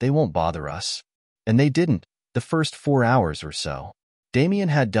 honey. They won't bother us." And they didn't, the first 4 hours or so. Damien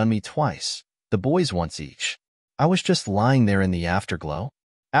had done me twice, the boys once each. I was just lying there in the afterglow.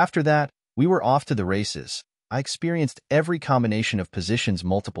 After that, we were off to the races. I experienced every combination of positions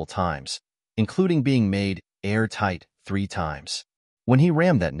multiple times, including being made airtight 3 times. When he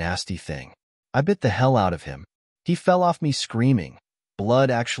rammed that nasty thing, I bit the hell out of him. He fell off me screaming,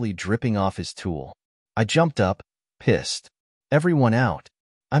 blood actually dripping off his tool. I jumped up, pissed. Everyone out.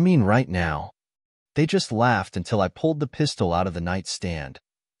 I mean right now. They just laughed until I pulled the pistol out of the nightstand,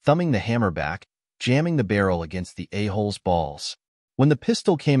 thumbing the hammer back, jamming the barrel against the a-hole's balls. When the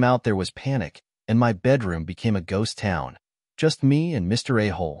pistol came out, there was panic, and my bedroom became a ghost town. Just me and Mr.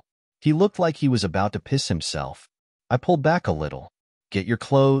 A-hole. He looked like he was about to piss himself. I pulled back a little. "Get your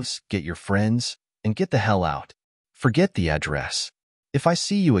clothes, get your friends, and get the hell out. Forget the address. If I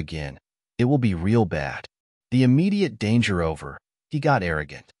see you again, it will be real bad." The immediate danger over, he got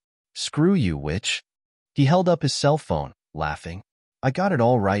arrogant. "Screw you, witch." He held up his cell phone, laughing. "I got it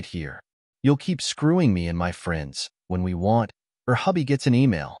all right here. You'll keep screwing me and my friends when we want, or hubby gets an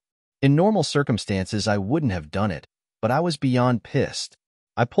email." In normal circumstances, I wouldn't have done it, but I was beyond pissed.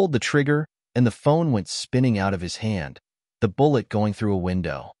 I pulled the trigger, and the phone went spinning out of his hand, the bullet going through a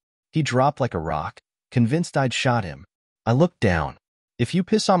window. He dropped like a rock, convinced I'd shot him. I looked down. "If you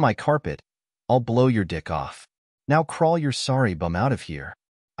piss on my carpet, I'll blow your dick off. Now crawl your sorry bum out of here."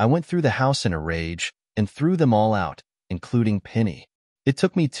 I went through the house in a rage and threw them all out, including Penny. It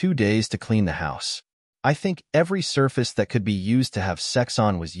took me 2 days to clean the house. I think every surface that could be used to have sex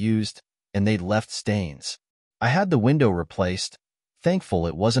on was used, and they'd left stains. I had the window replaced. Thankful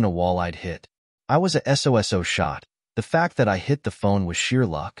it wasn't a wall I'd hit. I was a SOSO shot. The fact that I hit the phone was sheer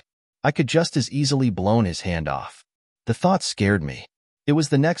luck. I could just as easily blown his hand off. The thought scared me. It was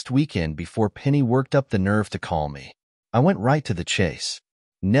the next weekend before Penny worked up the nerve to call me. I went right to the chase.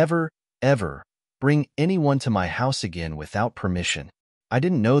 Never, ever bring anyone to my house again without permission. I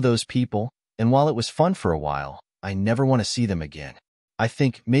didn't know those people, and while it was fun for a while, I never want to see them again. I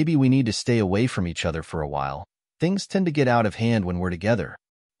think maybe we need to stay away from each other for a while. Things tend to get out of hand when we're together.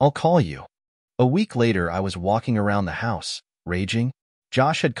 I'll call you. A week later, I was walking around the house, raging.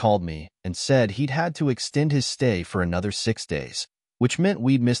 Josh had called me and said he'd had to extend his stay for another 6 days, which meant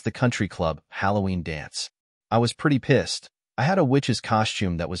we'd miss the country club Halloween dance. I was pretty pissed. I had a witch's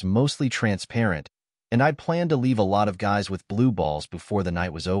costume that was mostly transparent, and I'd planned to leave a lot of guys with blue balls before the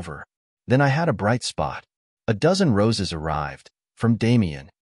night was over. Then I had a bright spot. A dozen roses arrived, from Damien.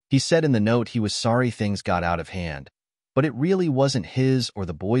 He said in the note he was sorry things got out of hand, but it really wasn't his or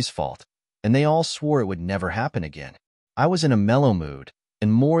the boys' fault, and they all swore it would never happen again. I was in a mellow mood,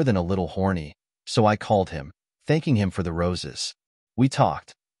 and more than a little horny, so I called him, thanking him for the roses. We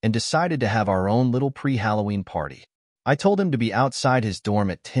talked, and decided to have our own little pre-Halloween party. I told him to be outside his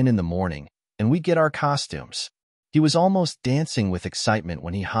dorm at 10 in the morning, and we'd get our costumes. He was almost dancing with excitement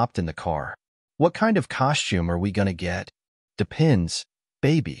when he hopped in the car. What kind of costume are we gonna get? Depends,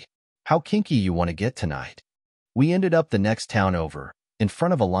 baby. How kinky you want to get tonight? We ended up the next town over, in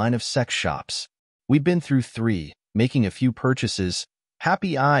front of a line of sex shops. We'd been through 3, making a few purchases.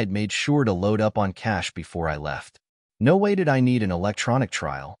 Happy-eyed, made sure to load up on cash before I left. No way did I need an electronic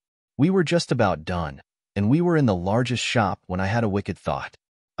trial. We were just about done, and we were in the largest shop when I had a wicked thought.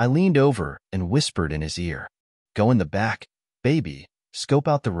 I leaned over and whispered in his ear, "Go in the back, baby, scope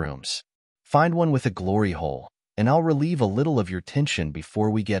out the rooms. Find one with a glory hole, and I'll relieve a little of your tension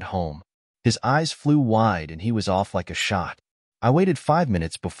before we get home." His eyes flew wide and he was off like a shot. I waited 5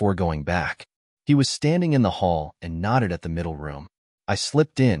 minutes before going back. He was standing in the hall and nodded at the middle room. I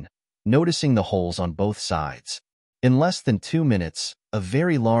slipped in, noticing the holes on both sides. In less than 2 minutes, a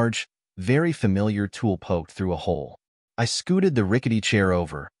very large, very familiar tool poked through a hole. I scooted the rickety chair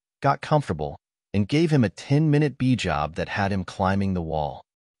over, got comfortable, and gave him a 10-minute bee-job that had him climbing the wall.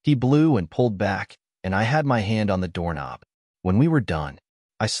 He blew and pulled back, and I had my hand on the doorknob. When we were done,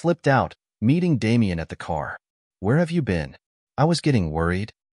 I slipped out, meeting Damien at the car. "Where have you been?" I was getting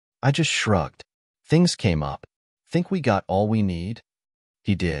worried. I just shrugged. "Things came up. Think we got all we need?"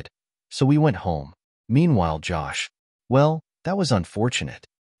 He did. So we went home. Meanwhile, Josh, well, that was unfortunate.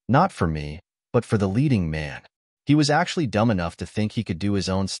 Not for me, but for the leading man. He was actually dumb enough to think he could do his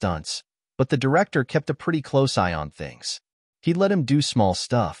own stunts, but the director kept a pretty close eye on things. He let him do small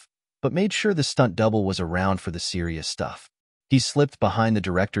stuff, but made sure the stunt double was around for the serious stuff. He slipped behind the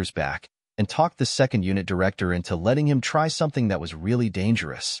director's back and talked the second unit director into letting him try something that was really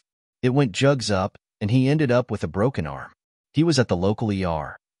dangerous. It went jugs up, and he ended up with a broken arm. He was at the local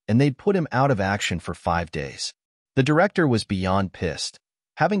ER, and they'd put him out of action for 5 days. The director was beyond pissed,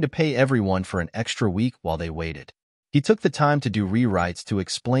 having to pay everyone for an extra week while they waited. He took the time to do rewrites to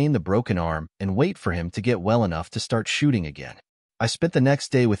explain the broken arm and wait for him to get well enough to start shooting again. I spent the next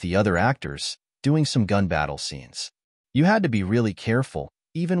day with the other actors, doing some gun battle scenes. You had to be really careful,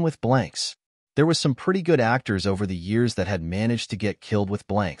 even with blanks. There was some pretty good actors over the years that had managed to get killed with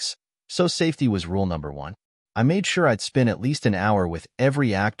blanks, so safety was rule number 1. I made sure I'd spend at least an hour with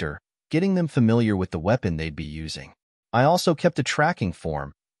every actor, getting them familiar with the weapon they'd be using. I also kept a tracking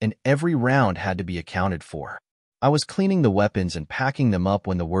form, and every round had to be accounted for. I was cleaning the weapons and packing them up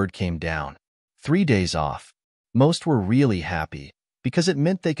when the word came down. 3 days off. Most were really happy, because it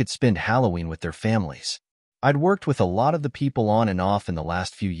meant they could spend Halloween with their families. I'd worked with a lot of the people on and off in the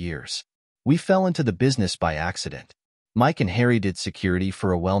last few years. We fell into the business by accident. Mike and Harry did security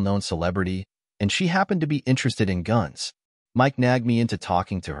for a well-known celebrity, and she happened to be interested in guns. Mike nagged me into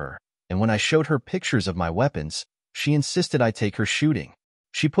talking to her, and when I showed her pictures of my weapons, she insisted I take her shooting.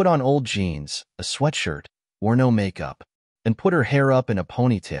 She put on old jeans, a sweatshirt, wore no makeup, and put her hair up in a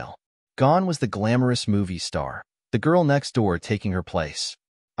ponytail. Gone was the glamorous movie star, the girl next door taking her place.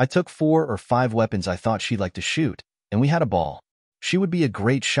 I took 4 or 5 weapons I thought she'd like to shoot, and we had a ball. She would be a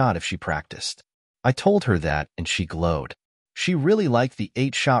great shot if she practiced. I told her that, and she glowed. She really liked the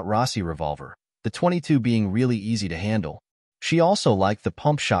 8-shot Rossi revolver, the 22 being really easy to handle. She also liked the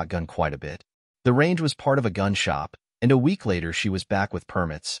pump shotgun quite a bit. The range was part of a gun shop, and a week later she was back with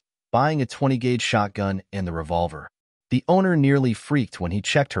permits, buying a 20-gauge shotgun and the revolver. The owner nearly freaked when he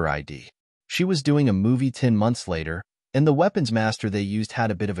checked her ID. She was doing a movie 10 months later, and the weapons master they used had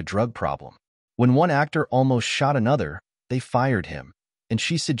a bit of a drug problem. When one actor almost shot another, they fired him, and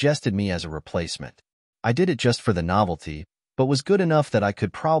she suggested me as a replacement. I did it just for the novelty, but was good enough that I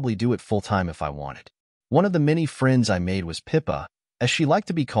could probably do it full-time if I wanted. One of the many friends I made was Pippa, as she liked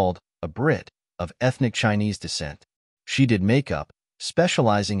to be called, a Brit, of ethnic Chinese descent. She did makeup,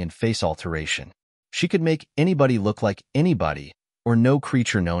 specializing in face alteration. She could make anybody look like anybody, or no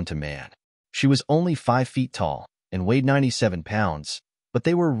creature known to man. She was only 5 feet tall and weighed 97 pounds, but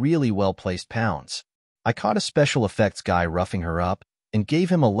they were really well-placed pounds. I caught a special effects guy roughing her up and gave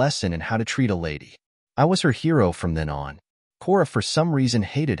him a lesson in how to treat a lady. I was her hero from then on. Cora, for some reason,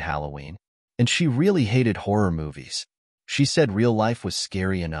 hated Halloween, and she really hated horror movies. She said real life was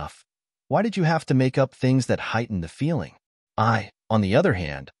scary enough. Why did you have to make up things that heightened the feeling? I, on the other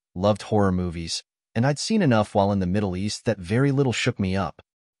hand, loved horror movies, and I'd seen enough while in the Middle East that very little shook me up.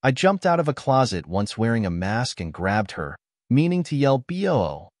 I jumped out of a closet once wearing a mask and grabbed her, meaning to yell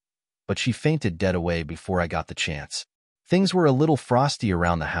 "BOO!" but she fainted dead away before I got the chance. Things were a little frosty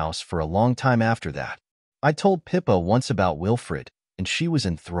around the house for a long time after that. I told Pippa once about Wilfred, and she was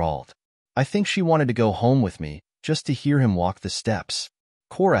enthralled. I think she wanted to go home with me, just to hear him walk the steps.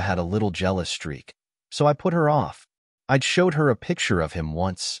 Cora had a little jealous streak, so I put her off. I'd showed her a picture of him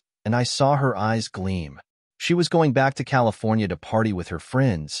once, and I saw her eyes gleam. She was going back to California to party with her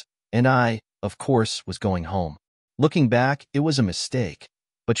friends, and I, of course, was going home. Looking back, it was a mistake,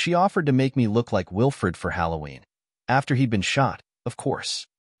 but she offered to make me look like Wilfred for Halloween. After he'd been shot, of course.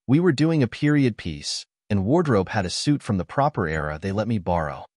 We were doing a period piece, and wardrobe had a suit from the proper era they let me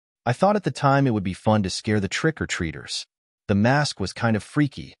borrow. I thought at the time it would be fun to scare the trick-or-treaters. The mask was kind of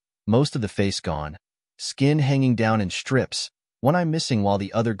freaky, most of the face gone, skin hanging down in strips, one eye missing while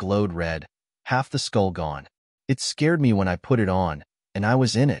the other glowed red, half the skull gone. It scared me when I put it on, and I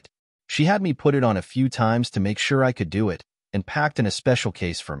was in it. She had me put it on a few times to make sure I could do it, and packed in a special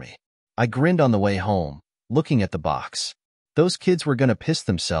case for me. I grinned on the way home, looking at the box. Those kids were gonna piss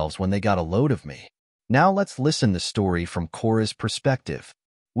themselves when they got a load of me. Now let's listen the story from Cora's perspective.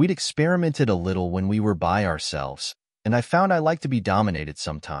 We'd experimented a little when we were by ourselves, and I found I liked to be dominated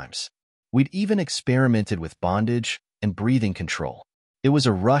sometimes. We'd even experimented with bondage and breathing control. It was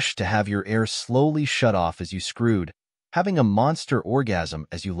a rush to have your air slowly shut off as you screwed, having a monster orgasm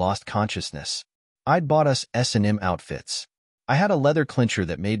as you lost consciousness. I'd bought us S&M outfits. I had a leather clincher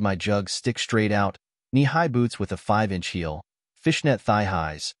that made my jugs stick straight out, knee-high boots with a 5-inch heel, fishnet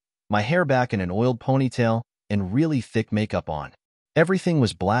thigh-highs, my hair back in an oiled ponytail, and really thick makeup on. Everything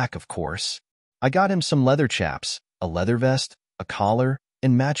was black, of course. I got him some leather chaps, a leather vest, a collar,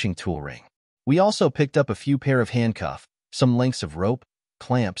 and matching tool ring. We also picked up a few pair of handcuffs, some lengths of rope,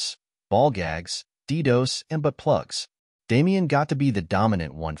 clamps, ball gags, DDoS, and butt plugs. Damien got to be the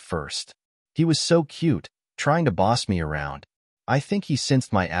dominant one first. He was so cute, trying to boss me around. I think he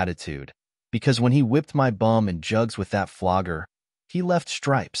sensed my attitude, because when he whipped my bum and jugs with that flogger, he left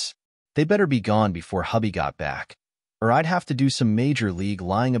stripes. They better be gone before hubby got back, or I'd have to do some major league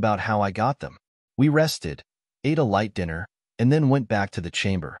lying about how I got them. We rested, ate a light dinner, and then went back to the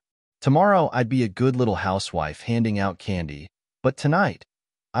chamber. Tomorrow I'd be a good little housewife handing out candy, but tonight,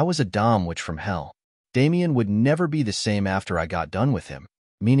 I was a dom witch from hell. Damien would never be the same after I got done with him,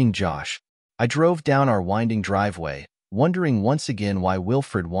 meaning Josh. I drove down our winding driveway, wondering once again why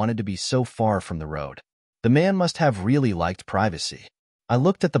Wilfred wanted to be so far from the road. The man must have really liked privacy. I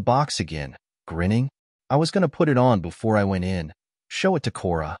looked at the box again, grinning. I was going to put it on before I went in, show it to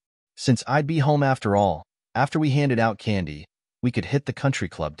Cora. Since I'd be home after all, after we handed out candy, we could hit the country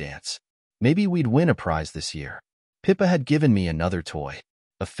club dance. Maybe we'd win a prize this year. Pippa had given me another toy,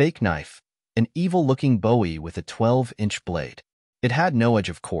 a fake knife, an evil-looking Bowie with a 12-inch blade. It had no edge,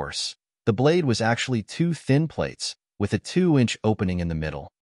 of course. The blade was actually 2 thin plates, with a 2-inch opening in the middle.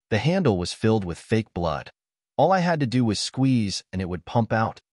 The handle was filled with fake blood. All I had to do was squeeze, and it would pump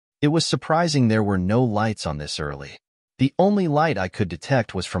out. It was surprising there were no lights on this early. The only light I could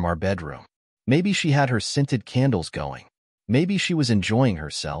detect was from our bedroom. Maybe she had her scented candles going. Maybe she was enjoying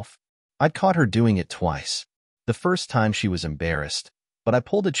herself. I'd caught her doing it twice. The first time she was embarrassed, but I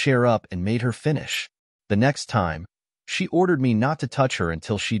pulled a chair up and made her finish. The next time, she ordered me not to touch her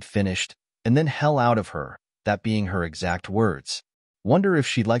until she'd finished, and then hell out of her, that being her exact words. Wonder if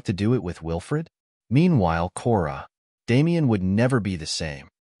she'd like to do it with Wilfred? Meanwhile, Cora. Damien would never be the same.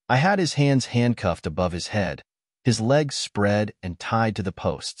 I had his hands handcuffed above his head, his legs spread and tied to the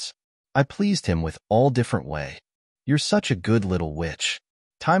posts. I pleased him with all different way. You're such a good little witch.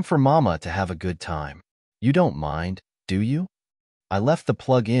 Time for Mama to have a good time. You don't mind, do you? I left the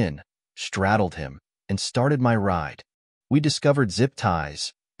plug in, straddled him, and started my ride. We discovered zip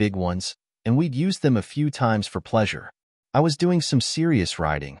ties, big ones, and we'd used them a few times for pleasure. I was doing some serious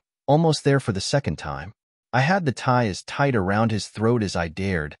riding, almost there for the second time. I had the tie as tight around his throat as I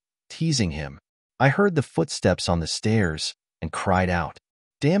dared, teasing him. I heard the footsteps on the stairs and cried out,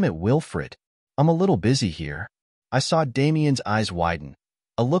 "Damn it, Wilfred. I'm a little busy here." I saw Damien's eyes widen,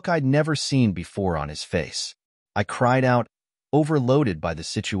 a look I'd never seen before on his face. I cried out, overloaded by the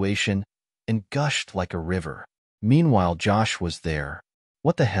situation, and gushed like a river. Meanwhile, Josh was there.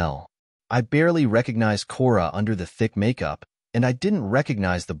 What the hell? I barely recognized Cora under the thick makeup, and I didn't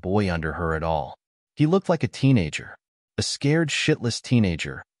recognize the boy under her at all. He looked like a teenager, a scared shitless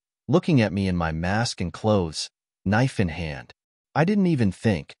teenager, looking at me in my mask and clothes, knife in hand. I didn't even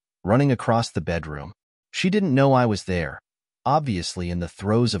think, running across the bedroom. She didn't know I was there, obviously in the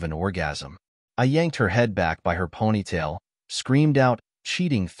throes of an orgasm. I yanked her head back by her ponytail, screamed out,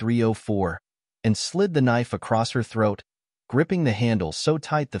 "Cheating 304, and slid the knife across her throat, gripping the handle so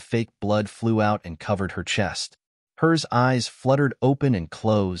tight the fake blood flew out and covered her chest. Hers eyes fluttered open and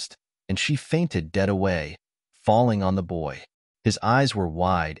closed, and she fainted dead away, falling on the boy. His eyes were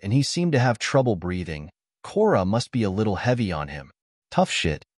wide, and he seemed to have trouble breathing. Cora must be a little heavy on him. Tough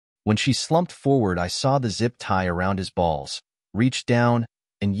shit. When she slumped forward, I saw the zip tie around his balls, reached down,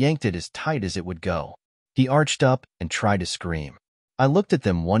 and yanked it as tight as it would go. He arched up and tried to scream. I looked at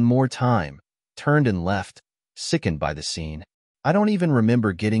them one more time, turned and left, sickened by the scene. I don't even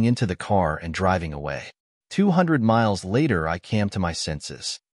remember getting into the car and driving away. 200 miles later, I came to my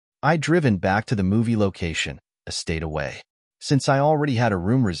senses. I'd driven back to the movie location, a state away. Since I already had a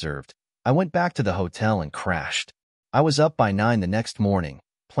room reserved, I went back to the hotel and crashed. I was up by 9 the next morning,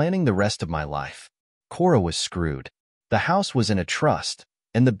 planning the rest of my life. Cora was screwed. The house was in a trust,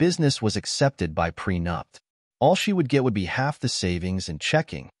 and the business was accepted by prenup. All she would get would be half the savings and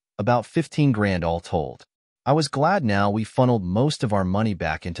checking, about 15 grand all told. I was glad now we funneled most of our money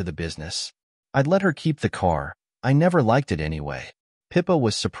back into the business. I'd let her keep the car. I never liked it anyway. Pippa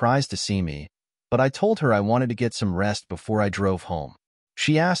was surprised to see me, but I told her I wanted to get some rest before I drove home.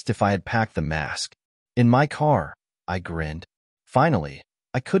 She asked if I had packed the mask. In my car, I grinned. Finally,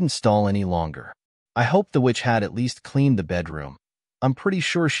 I couldn't stall any longer. I hoped the witch had at least cleaned the bedroom. I'm pretty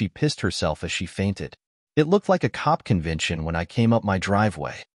sure she pissed herself as she fainted. It looked like a cop convention when I came up my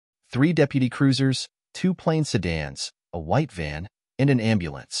driveway. 3 deputy cruisers, 2 plain sedans, a white van, and an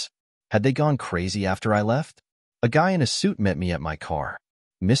ambulance. Had they gone crazy after I left? A guy in a suit met me at my car.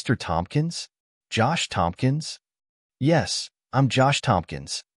 Mr. Tompkins? Josh Tompkins? Yes, I'm Josh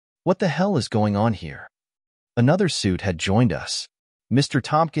Tompkins. What the hell is going on here? Another suit had joined us. Mr.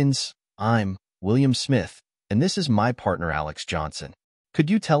 Tompkins, I'm William Smith, and this is my partner Alex Johnson. Could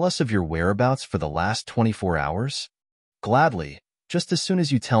you tell us of your whereabouts for the last 24 hours? Gladly, just as soon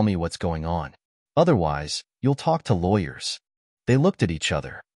as you tell me what's going on. Otherwise, you'll talk to lawyers. They looked at each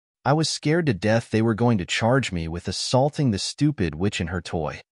other. I was scared to death they were going to charge me with assaulting the stupid witch and her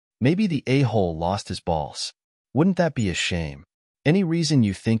toy. Maybe the a-hole lost his balls. Wouldn't that be a shame? Any reason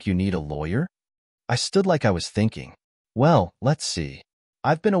you think you need a lawyer? I stood like I was thinking. Well, let's see.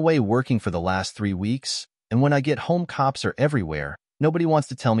 I've been away working for the last 3 weeks, and when I get home cops are everywhere. Nobody wants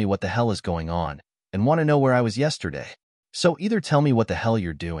to tell me what the hell is going on, and want to know where I was yesterday. So either tell me what the hell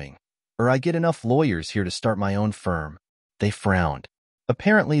you're doing, or I get enough lawyers here to start my own firm. They frowned.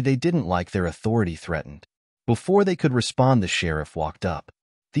 Apparently they didn't like their authority threatened. Before they could respond, the sheriff walked up.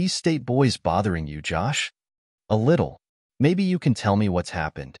 These state boys bothering you, Josh? A little. Maybe you can tell me what's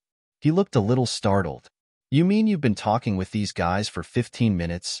happened. He looked a little startled. You mean you've been talking with these guys for 15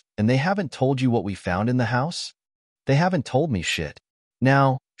 minutes, and they haven't told you what we found in the house? They haven't told me shit.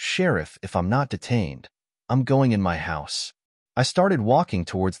 Now, Sheriff, if I'm not detained, I'm going in my house. I started walking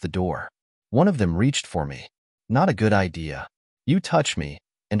towards the door. One of them reached for me. Not a good idea. You touch me,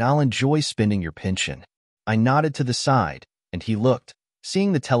 and I'll enjoy spending your pension. I nodded to the side, and he looked,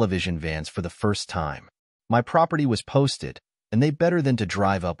 seeing the television vans for the first time. My property was posted, and they better than to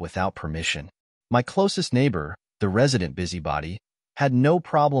drive up without permission. My closest neighbor, the resident busybody, had no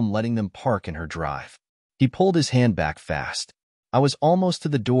problem letting them park in her drive. He pulled his hand back fast. I was almost to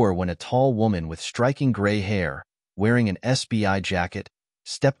the door when a tall woman with striking gray hair, wearing an SBI jacket,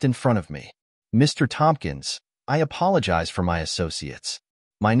 stepped in front of me. Mr. Tompkins, I apologize for my associates.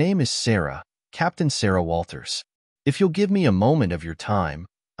 My name is Sarah, Captain Sarah Walters. If you'll give me a moment of your time,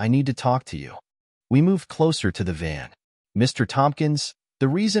 I need to talk to you. We moved closer to the van. Mr. Tompkins, the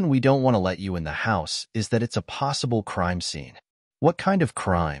reason we don't want to let you in the house is that it's a possible crime scene. What kind of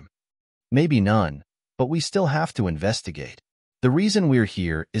crime? Maybe none, but we still have to investigate. The reason we're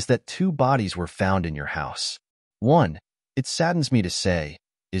here is that 2 bodies were found in your house. One, it saddens me to say,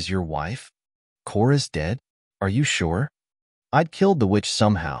 is your wife. Cora's dead? Are you sure? I'd killed the witch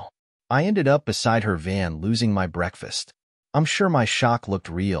somehow. I ended up beside her van losing my breakfast. I'm sure my shock looked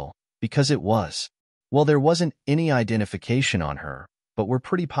real, because it was. Well, there wasn't any identification on her, but we're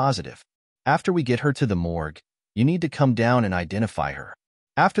pretty positive. After we get her to the morgue, you need to come down and identify her.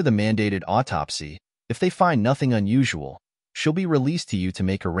 After the mandated autopsy, if they find nothing unusual, she'll be released to you to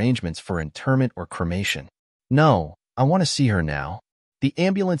make arrangements for interment or cremation. No, I want to see her now. The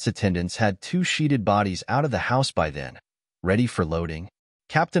ambulance attendants had 2 sheeted bodies out of the house by then, ready for loading.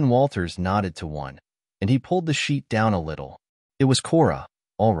 Captain Walters nodded to one, and he pulled the sheet down a little. It was Cora,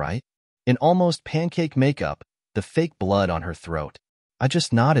 all right. In almost pancake makeup, the fake blood on her throat. I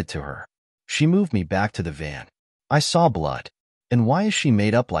just nodded to her. She moved me back to the van. I saw blood. And why is she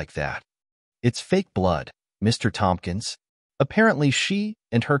made up like that? It's fake blood, Mr. Tompkins. Apparently she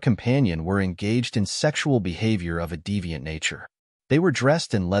and her companion were engaged in sexual behavior of a deviant nature. They were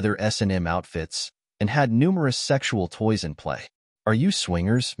dressed in leather S&M outfits and had numerous sexual toys in play. Are you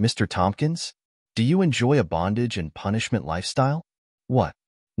swingers, Mr. Tompkins? Do you enjoy a bondage and punishment lifestyle? What?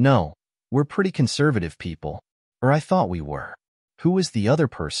 No, we're pretty conservative people. Or I thought we were. Who was the other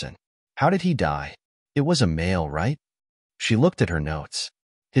person? How did he die? It was a male, right? She looked at her notes.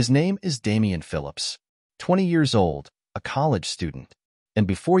 His name is Damian Phillips, 20 years old, a college student. And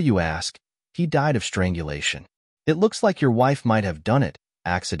before you ask, he died of strangulation. It looks like your wife might have done it,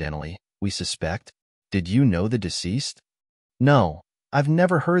 accidentally, we suspect. Did you know the deceased? No, I've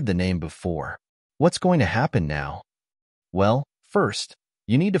never heard the name before. What's going to happen now? Well, first,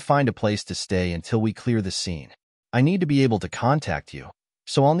 you need to find a place to stay until we clear the scene. I need to be able to contact you,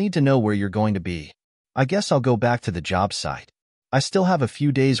 so I'll need to know where you're going to be. I guess I'll go back to the job site. I still have a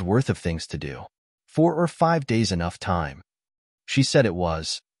few days' worth of things to do. 4 or 5 days enough time. She said it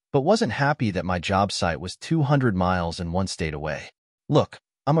was, but wasn't happy that my job site was 200 miles and 1 state away. Look,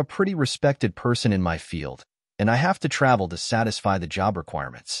 I'm a pretty respected person in my field, and I have to travel to satisfy the job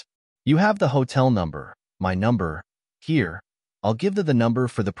requirements. You have the hotel number, my number. Here, I'll give the number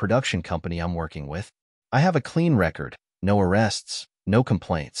for the production company I'm working with. I have a clean record, no arrests, no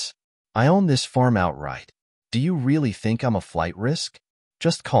complaints. I own this farm outright. Do you really think I'm a flight risk?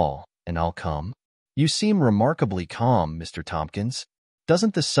 Just call, and I'll come. You seem remarkably calm, Mr. Tompkins.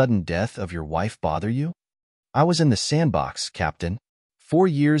 Doesn't the sudden death of your wife bother you? I was in the sandbox, Captain. 4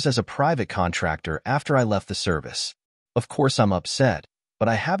 years as a private contractor after I left the service. Of course I'm upset, but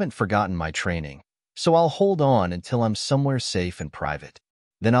I haven't forgotten my training, so I'll hold on until I'm somewhere safe and private.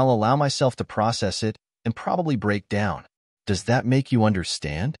 Then I'll allow myself to process it and probably break down. Does that make you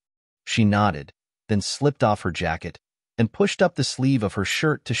understand? She nodded, then slipped off her jacket and pushed up the sleeve of her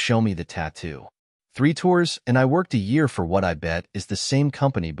shirt to show me the tattoo. 3 tours, and I worked a year for what I bet is the same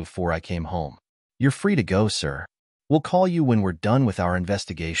company before I came home. You're free to go, sir. We'll call you when we're done with our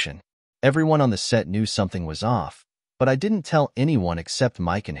investigation. Everyone on the set knew something was off, but I didn't tell anyone except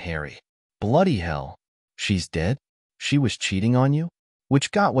Mike and Harry. Bloody hell. She's dead? She was cheating on you?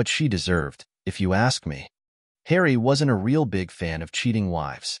 Which got what she deserved, if you ask me. Harry wasn't a real big fan of cheating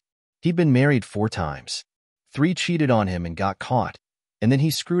wives. He'd been married 4 times. 3 cheated on him and got caught, and then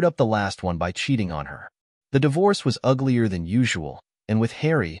he screwed up the last one by cheating on her. The divorce was uglier than usual, and with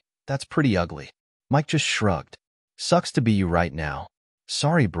Harry, that's pretty ugly. Mike just shrugged. Sucks to be you right now.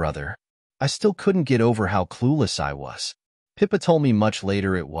 Sorry, brother. I still couldn't get over how clueless I was. Pippa told me much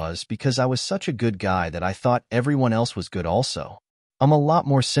later it was because I was such a good guy that I thought everyone else was good also. I'm a lot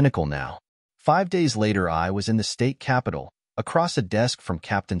more cynical now. 5 days later I was in the state capitol, across a desk from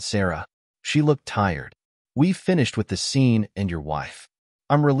Captain Sarah. She looked tired. We've finished with the scene and your wife.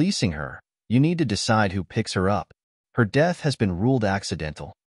 I'm releasing her. You need to decide who picks her up. Her death has been ruled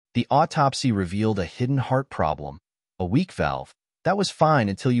accidental. The autopsy revealed a hidden heart problem, a weak valve. That was fine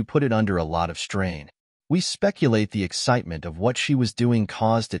until you put it under a lot of strain. We speculate the excitement of what she was doing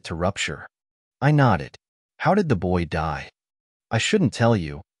caused it to rupture. I nodded. How did the boy die? I shouldn't tell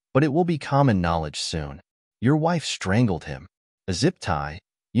you, but it will be common knowledge soon. Your wife strangled him. A zip tie.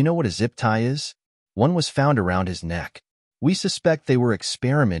 You know what a zip tie is? One was found around his neck. We suspect they were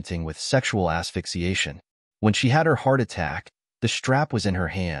experimenting with sexual asphyxiation. When she had her heart attack, the strap was in her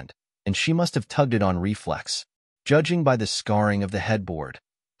hand, and she must have tugged it on reflex. Judging by the scarring of the headboard,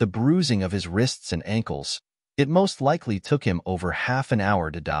 the bruising of his wrists and ankles, it most likely took him over half an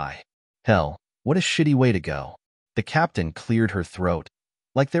hour to die. Hell, what a shitty way to go. The captain cleared her throat,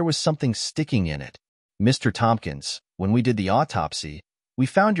 like there was something sticking in it. Mr. Tompkins, when we did the autopsy, we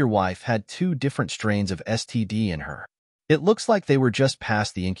found your wife had 2 different strains of STD in her. It looks like they were just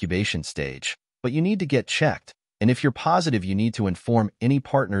past the incubation stage, but you need to get checked, and if you're positive you need to inform any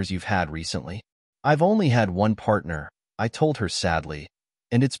partners you've had recently. I've only had 1 partner, I told her sadly,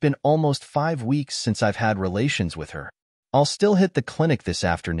 and it's been almost 5 weeks since I've had relations with her. I'll still hit the clinic this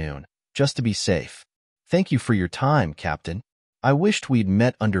afternoon, just to be safe. Thank you for your time, Captain. I wished we'd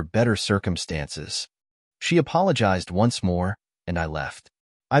met under better circumstances. She apologized once more, and I left.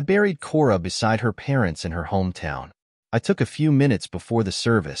 I buried Cora beside her parents in her hometown. I took a few minutes before the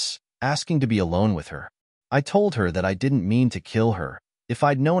service, asking to be alone with her. I told her that I didn't mean to kill her. If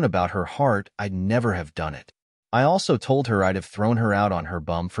I'd known about her heart, I'd never have done it. I also told her I'd have thrown her out on her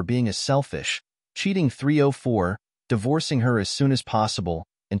bum for being a selfish, cheating 304, divorcing her as soon as possible,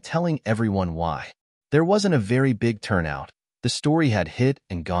 and telling everyone why. There wasn't a very big turnout. The story had hit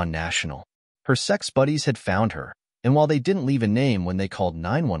and gone national. Her sex buddies had found her, and while they didn't leave a name when they called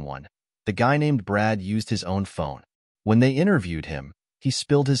 911, the guy named Brad used his own phone. When they interviewed him, he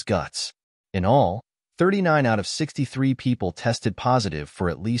spilled his guts. In all, 39 out of 63 people tested positive for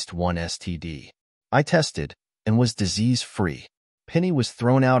at least one STD. I tested and was disease-free. Penny was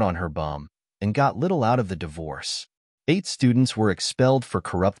thrown out on her bum and got little out of the divorce. 8 students were expelled for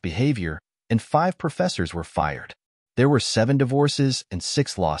corrupt behavior, and 5 professors were fired. There were 7 divorces and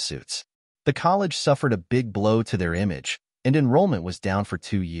 6 lawsuits. The college suffered a big blow to their image, and enrollment was down for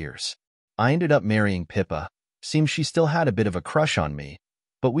 2 years. I ended up marrying Pippa. Seems she still had a bit of a crush on me,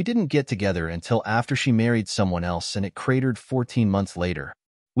 but we didn't get together until after she married someone else, and it cratered 14 months later.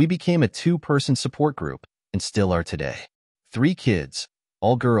 We became a 2-person support group, and still are today. 3 kids,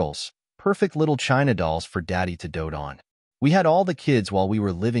 all girls, perfect little China dolls for daddy to dote on. We had all the kids while we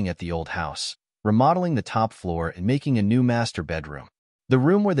were living at the old house, remodeling the top floor and making a new master bedroom. The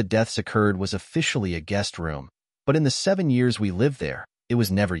room where the deaths occurred was officially a guest room, but in the 7 years we lived there, it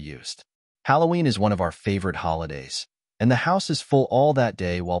was never used. Halloween is one of our favorite holidays, and the house is full all that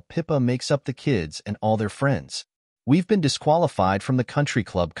day while Pippa makes up the kids and all their friends. We've been disqualified from the country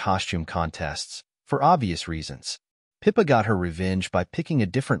club costume contests, for obvious reasons. Pippa got her revenge by picking a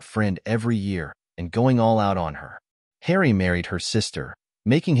different friend every year and going all out on her. Harry married her sister,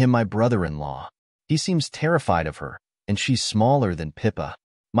 making him my brother-in-law. He seems terrified of her, and she's smaller than Pippa.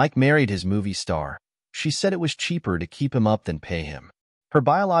 Mike married his movie star. She said it was cheaper to keep him up than pay him. Her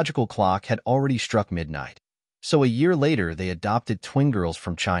biological clock had already struck midnight, so a year later they adopted twin girls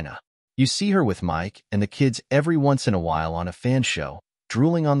from China. You see her with Mike and the kids every once in a while on a fan show,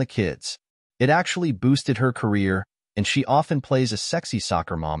 drooling on the kids. It actually boosted her career, and she often plays a sexy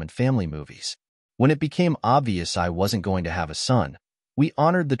soccer mom in family movies. When it became obvious I wasn't going to have a son, we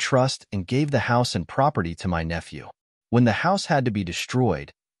honored the trust and gave the house and property to my nephew. When the house had to be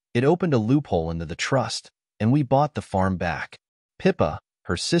destroyed, it opened a loophole into the trust, and we bought the farm back. Pippa,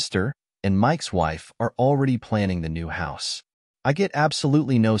 her sister, and Mike's wife are already planning the new house. I get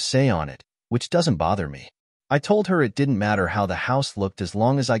absolutely no say on it, which doesn't bother me. I told her it didn't matter how the house looked as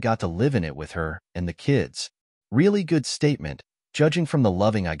long as I got to live in it with her and the kids. Really good statement, judging from the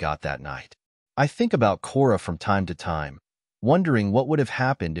loving I got that night. I think about Cora from time to time, wondering what would have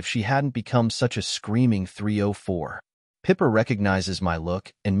happened if she hadn't become such a screaming 304. Pippa recognizes my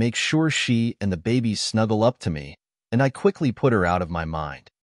look and makes sure she and the babies snuggle up to me, and I quickly put her out of my mind.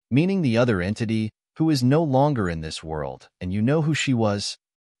 Meaning the other entity, who is no longer in this world, and you know who she was?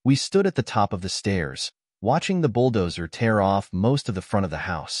 We stood at the top of the stairs, watching the bulldozer tear off most of the front of the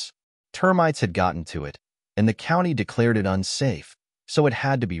house. Termites had gotten to it, and the county declared it unsafe, so it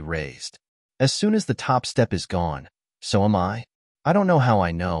had to be raised. As soon as the top step is gone, so am I. I don't know how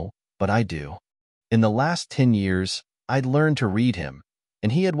I know, but I do. In the last 10 years, I'd learned to read him,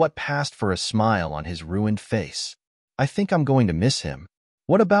 and he had what passed for a smile on his ruined face. I think I'm going to miss him.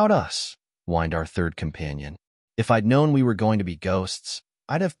 What about us? Whined our third companion. If I'd known we were going to be ghosts,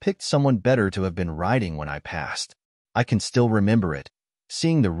 I'd have picked someone better to have been riding when I passed. I can still remember it,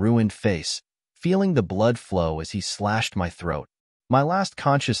 seeing the ruined face, feeling the blood flow as he slashed my throat. My last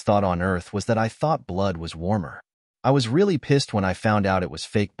conscious thought on earth was that I thought blood was warmer. I was really pissed when I found out it was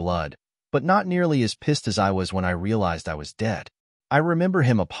fake blood, but not nearly as pissed as I was when I realized I was dead. I remember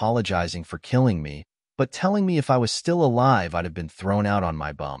him apologizing for killing me, but telling me if I was still alive I'd have been thrown out on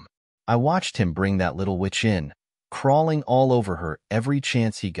my bum. I watched him bring that little witch in, crawling all over her every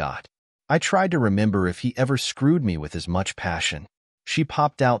chance he got. I tried to remember if he ever screwed me with as much passion. She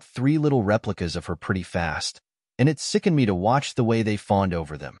popped out 3 little replicas of her pretty fast, and it sickened me to watch the way they fawned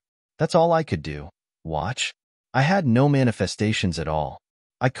over them. That's all I could do. Watch. I had no manifestations at all.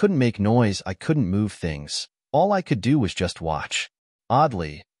 I couldn't make noise, I couldn't move things. All I could do was just watch.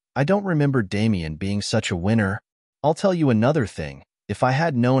 Oddly, I don't remember Damien being such a winner. I'll tell you another thing. If I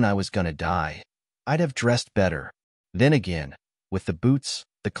had known I was gonna die, I'd have dressed better. Then again, with the boots,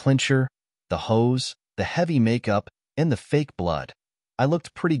 the clincher, the hose, the heavy makeup, and the fake blood, I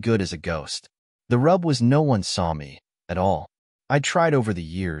looked pretty good as a ghost. The rub was no one saw me, at all. I'd tried over the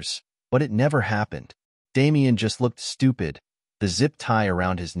years, but it never happened. Damien just looked stupid. The zip tie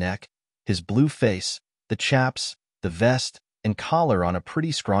around his neck, his blue face, the chaps, the vest, and collar on a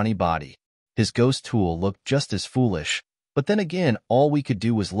pretty scrawny body. His ghost tool looked just as foolish, but then again, all we could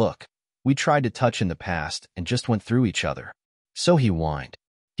do was look. We tried to touch in the past and just went through each other. So he whined.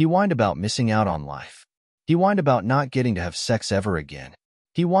 He whined about missing out on life. He whined about not getting to have sex ever again.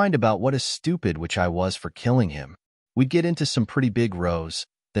 He whined about what a stupid which I was for killing him. We'd get into some pretty big rows,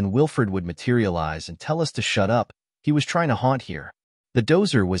 then Wilfred would materialize and tell us to shut up. He was trying to haunt here. The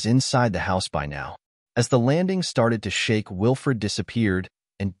dozer was inside the house by now. As the landing started to shake, Wilfred disappeared,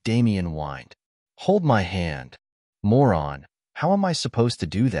 and Damien whined. Hold my hand. Moron, how am I supposed to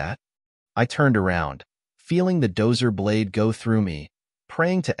do that? I turned around, feeling the dozer blade go through me,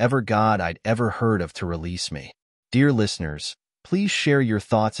 praying to every god I'd ever heard of to release me. Dear listeners, please share your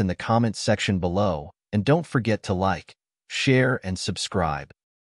thoughts in the comments section below, and don't forget to like, share, and subscribe.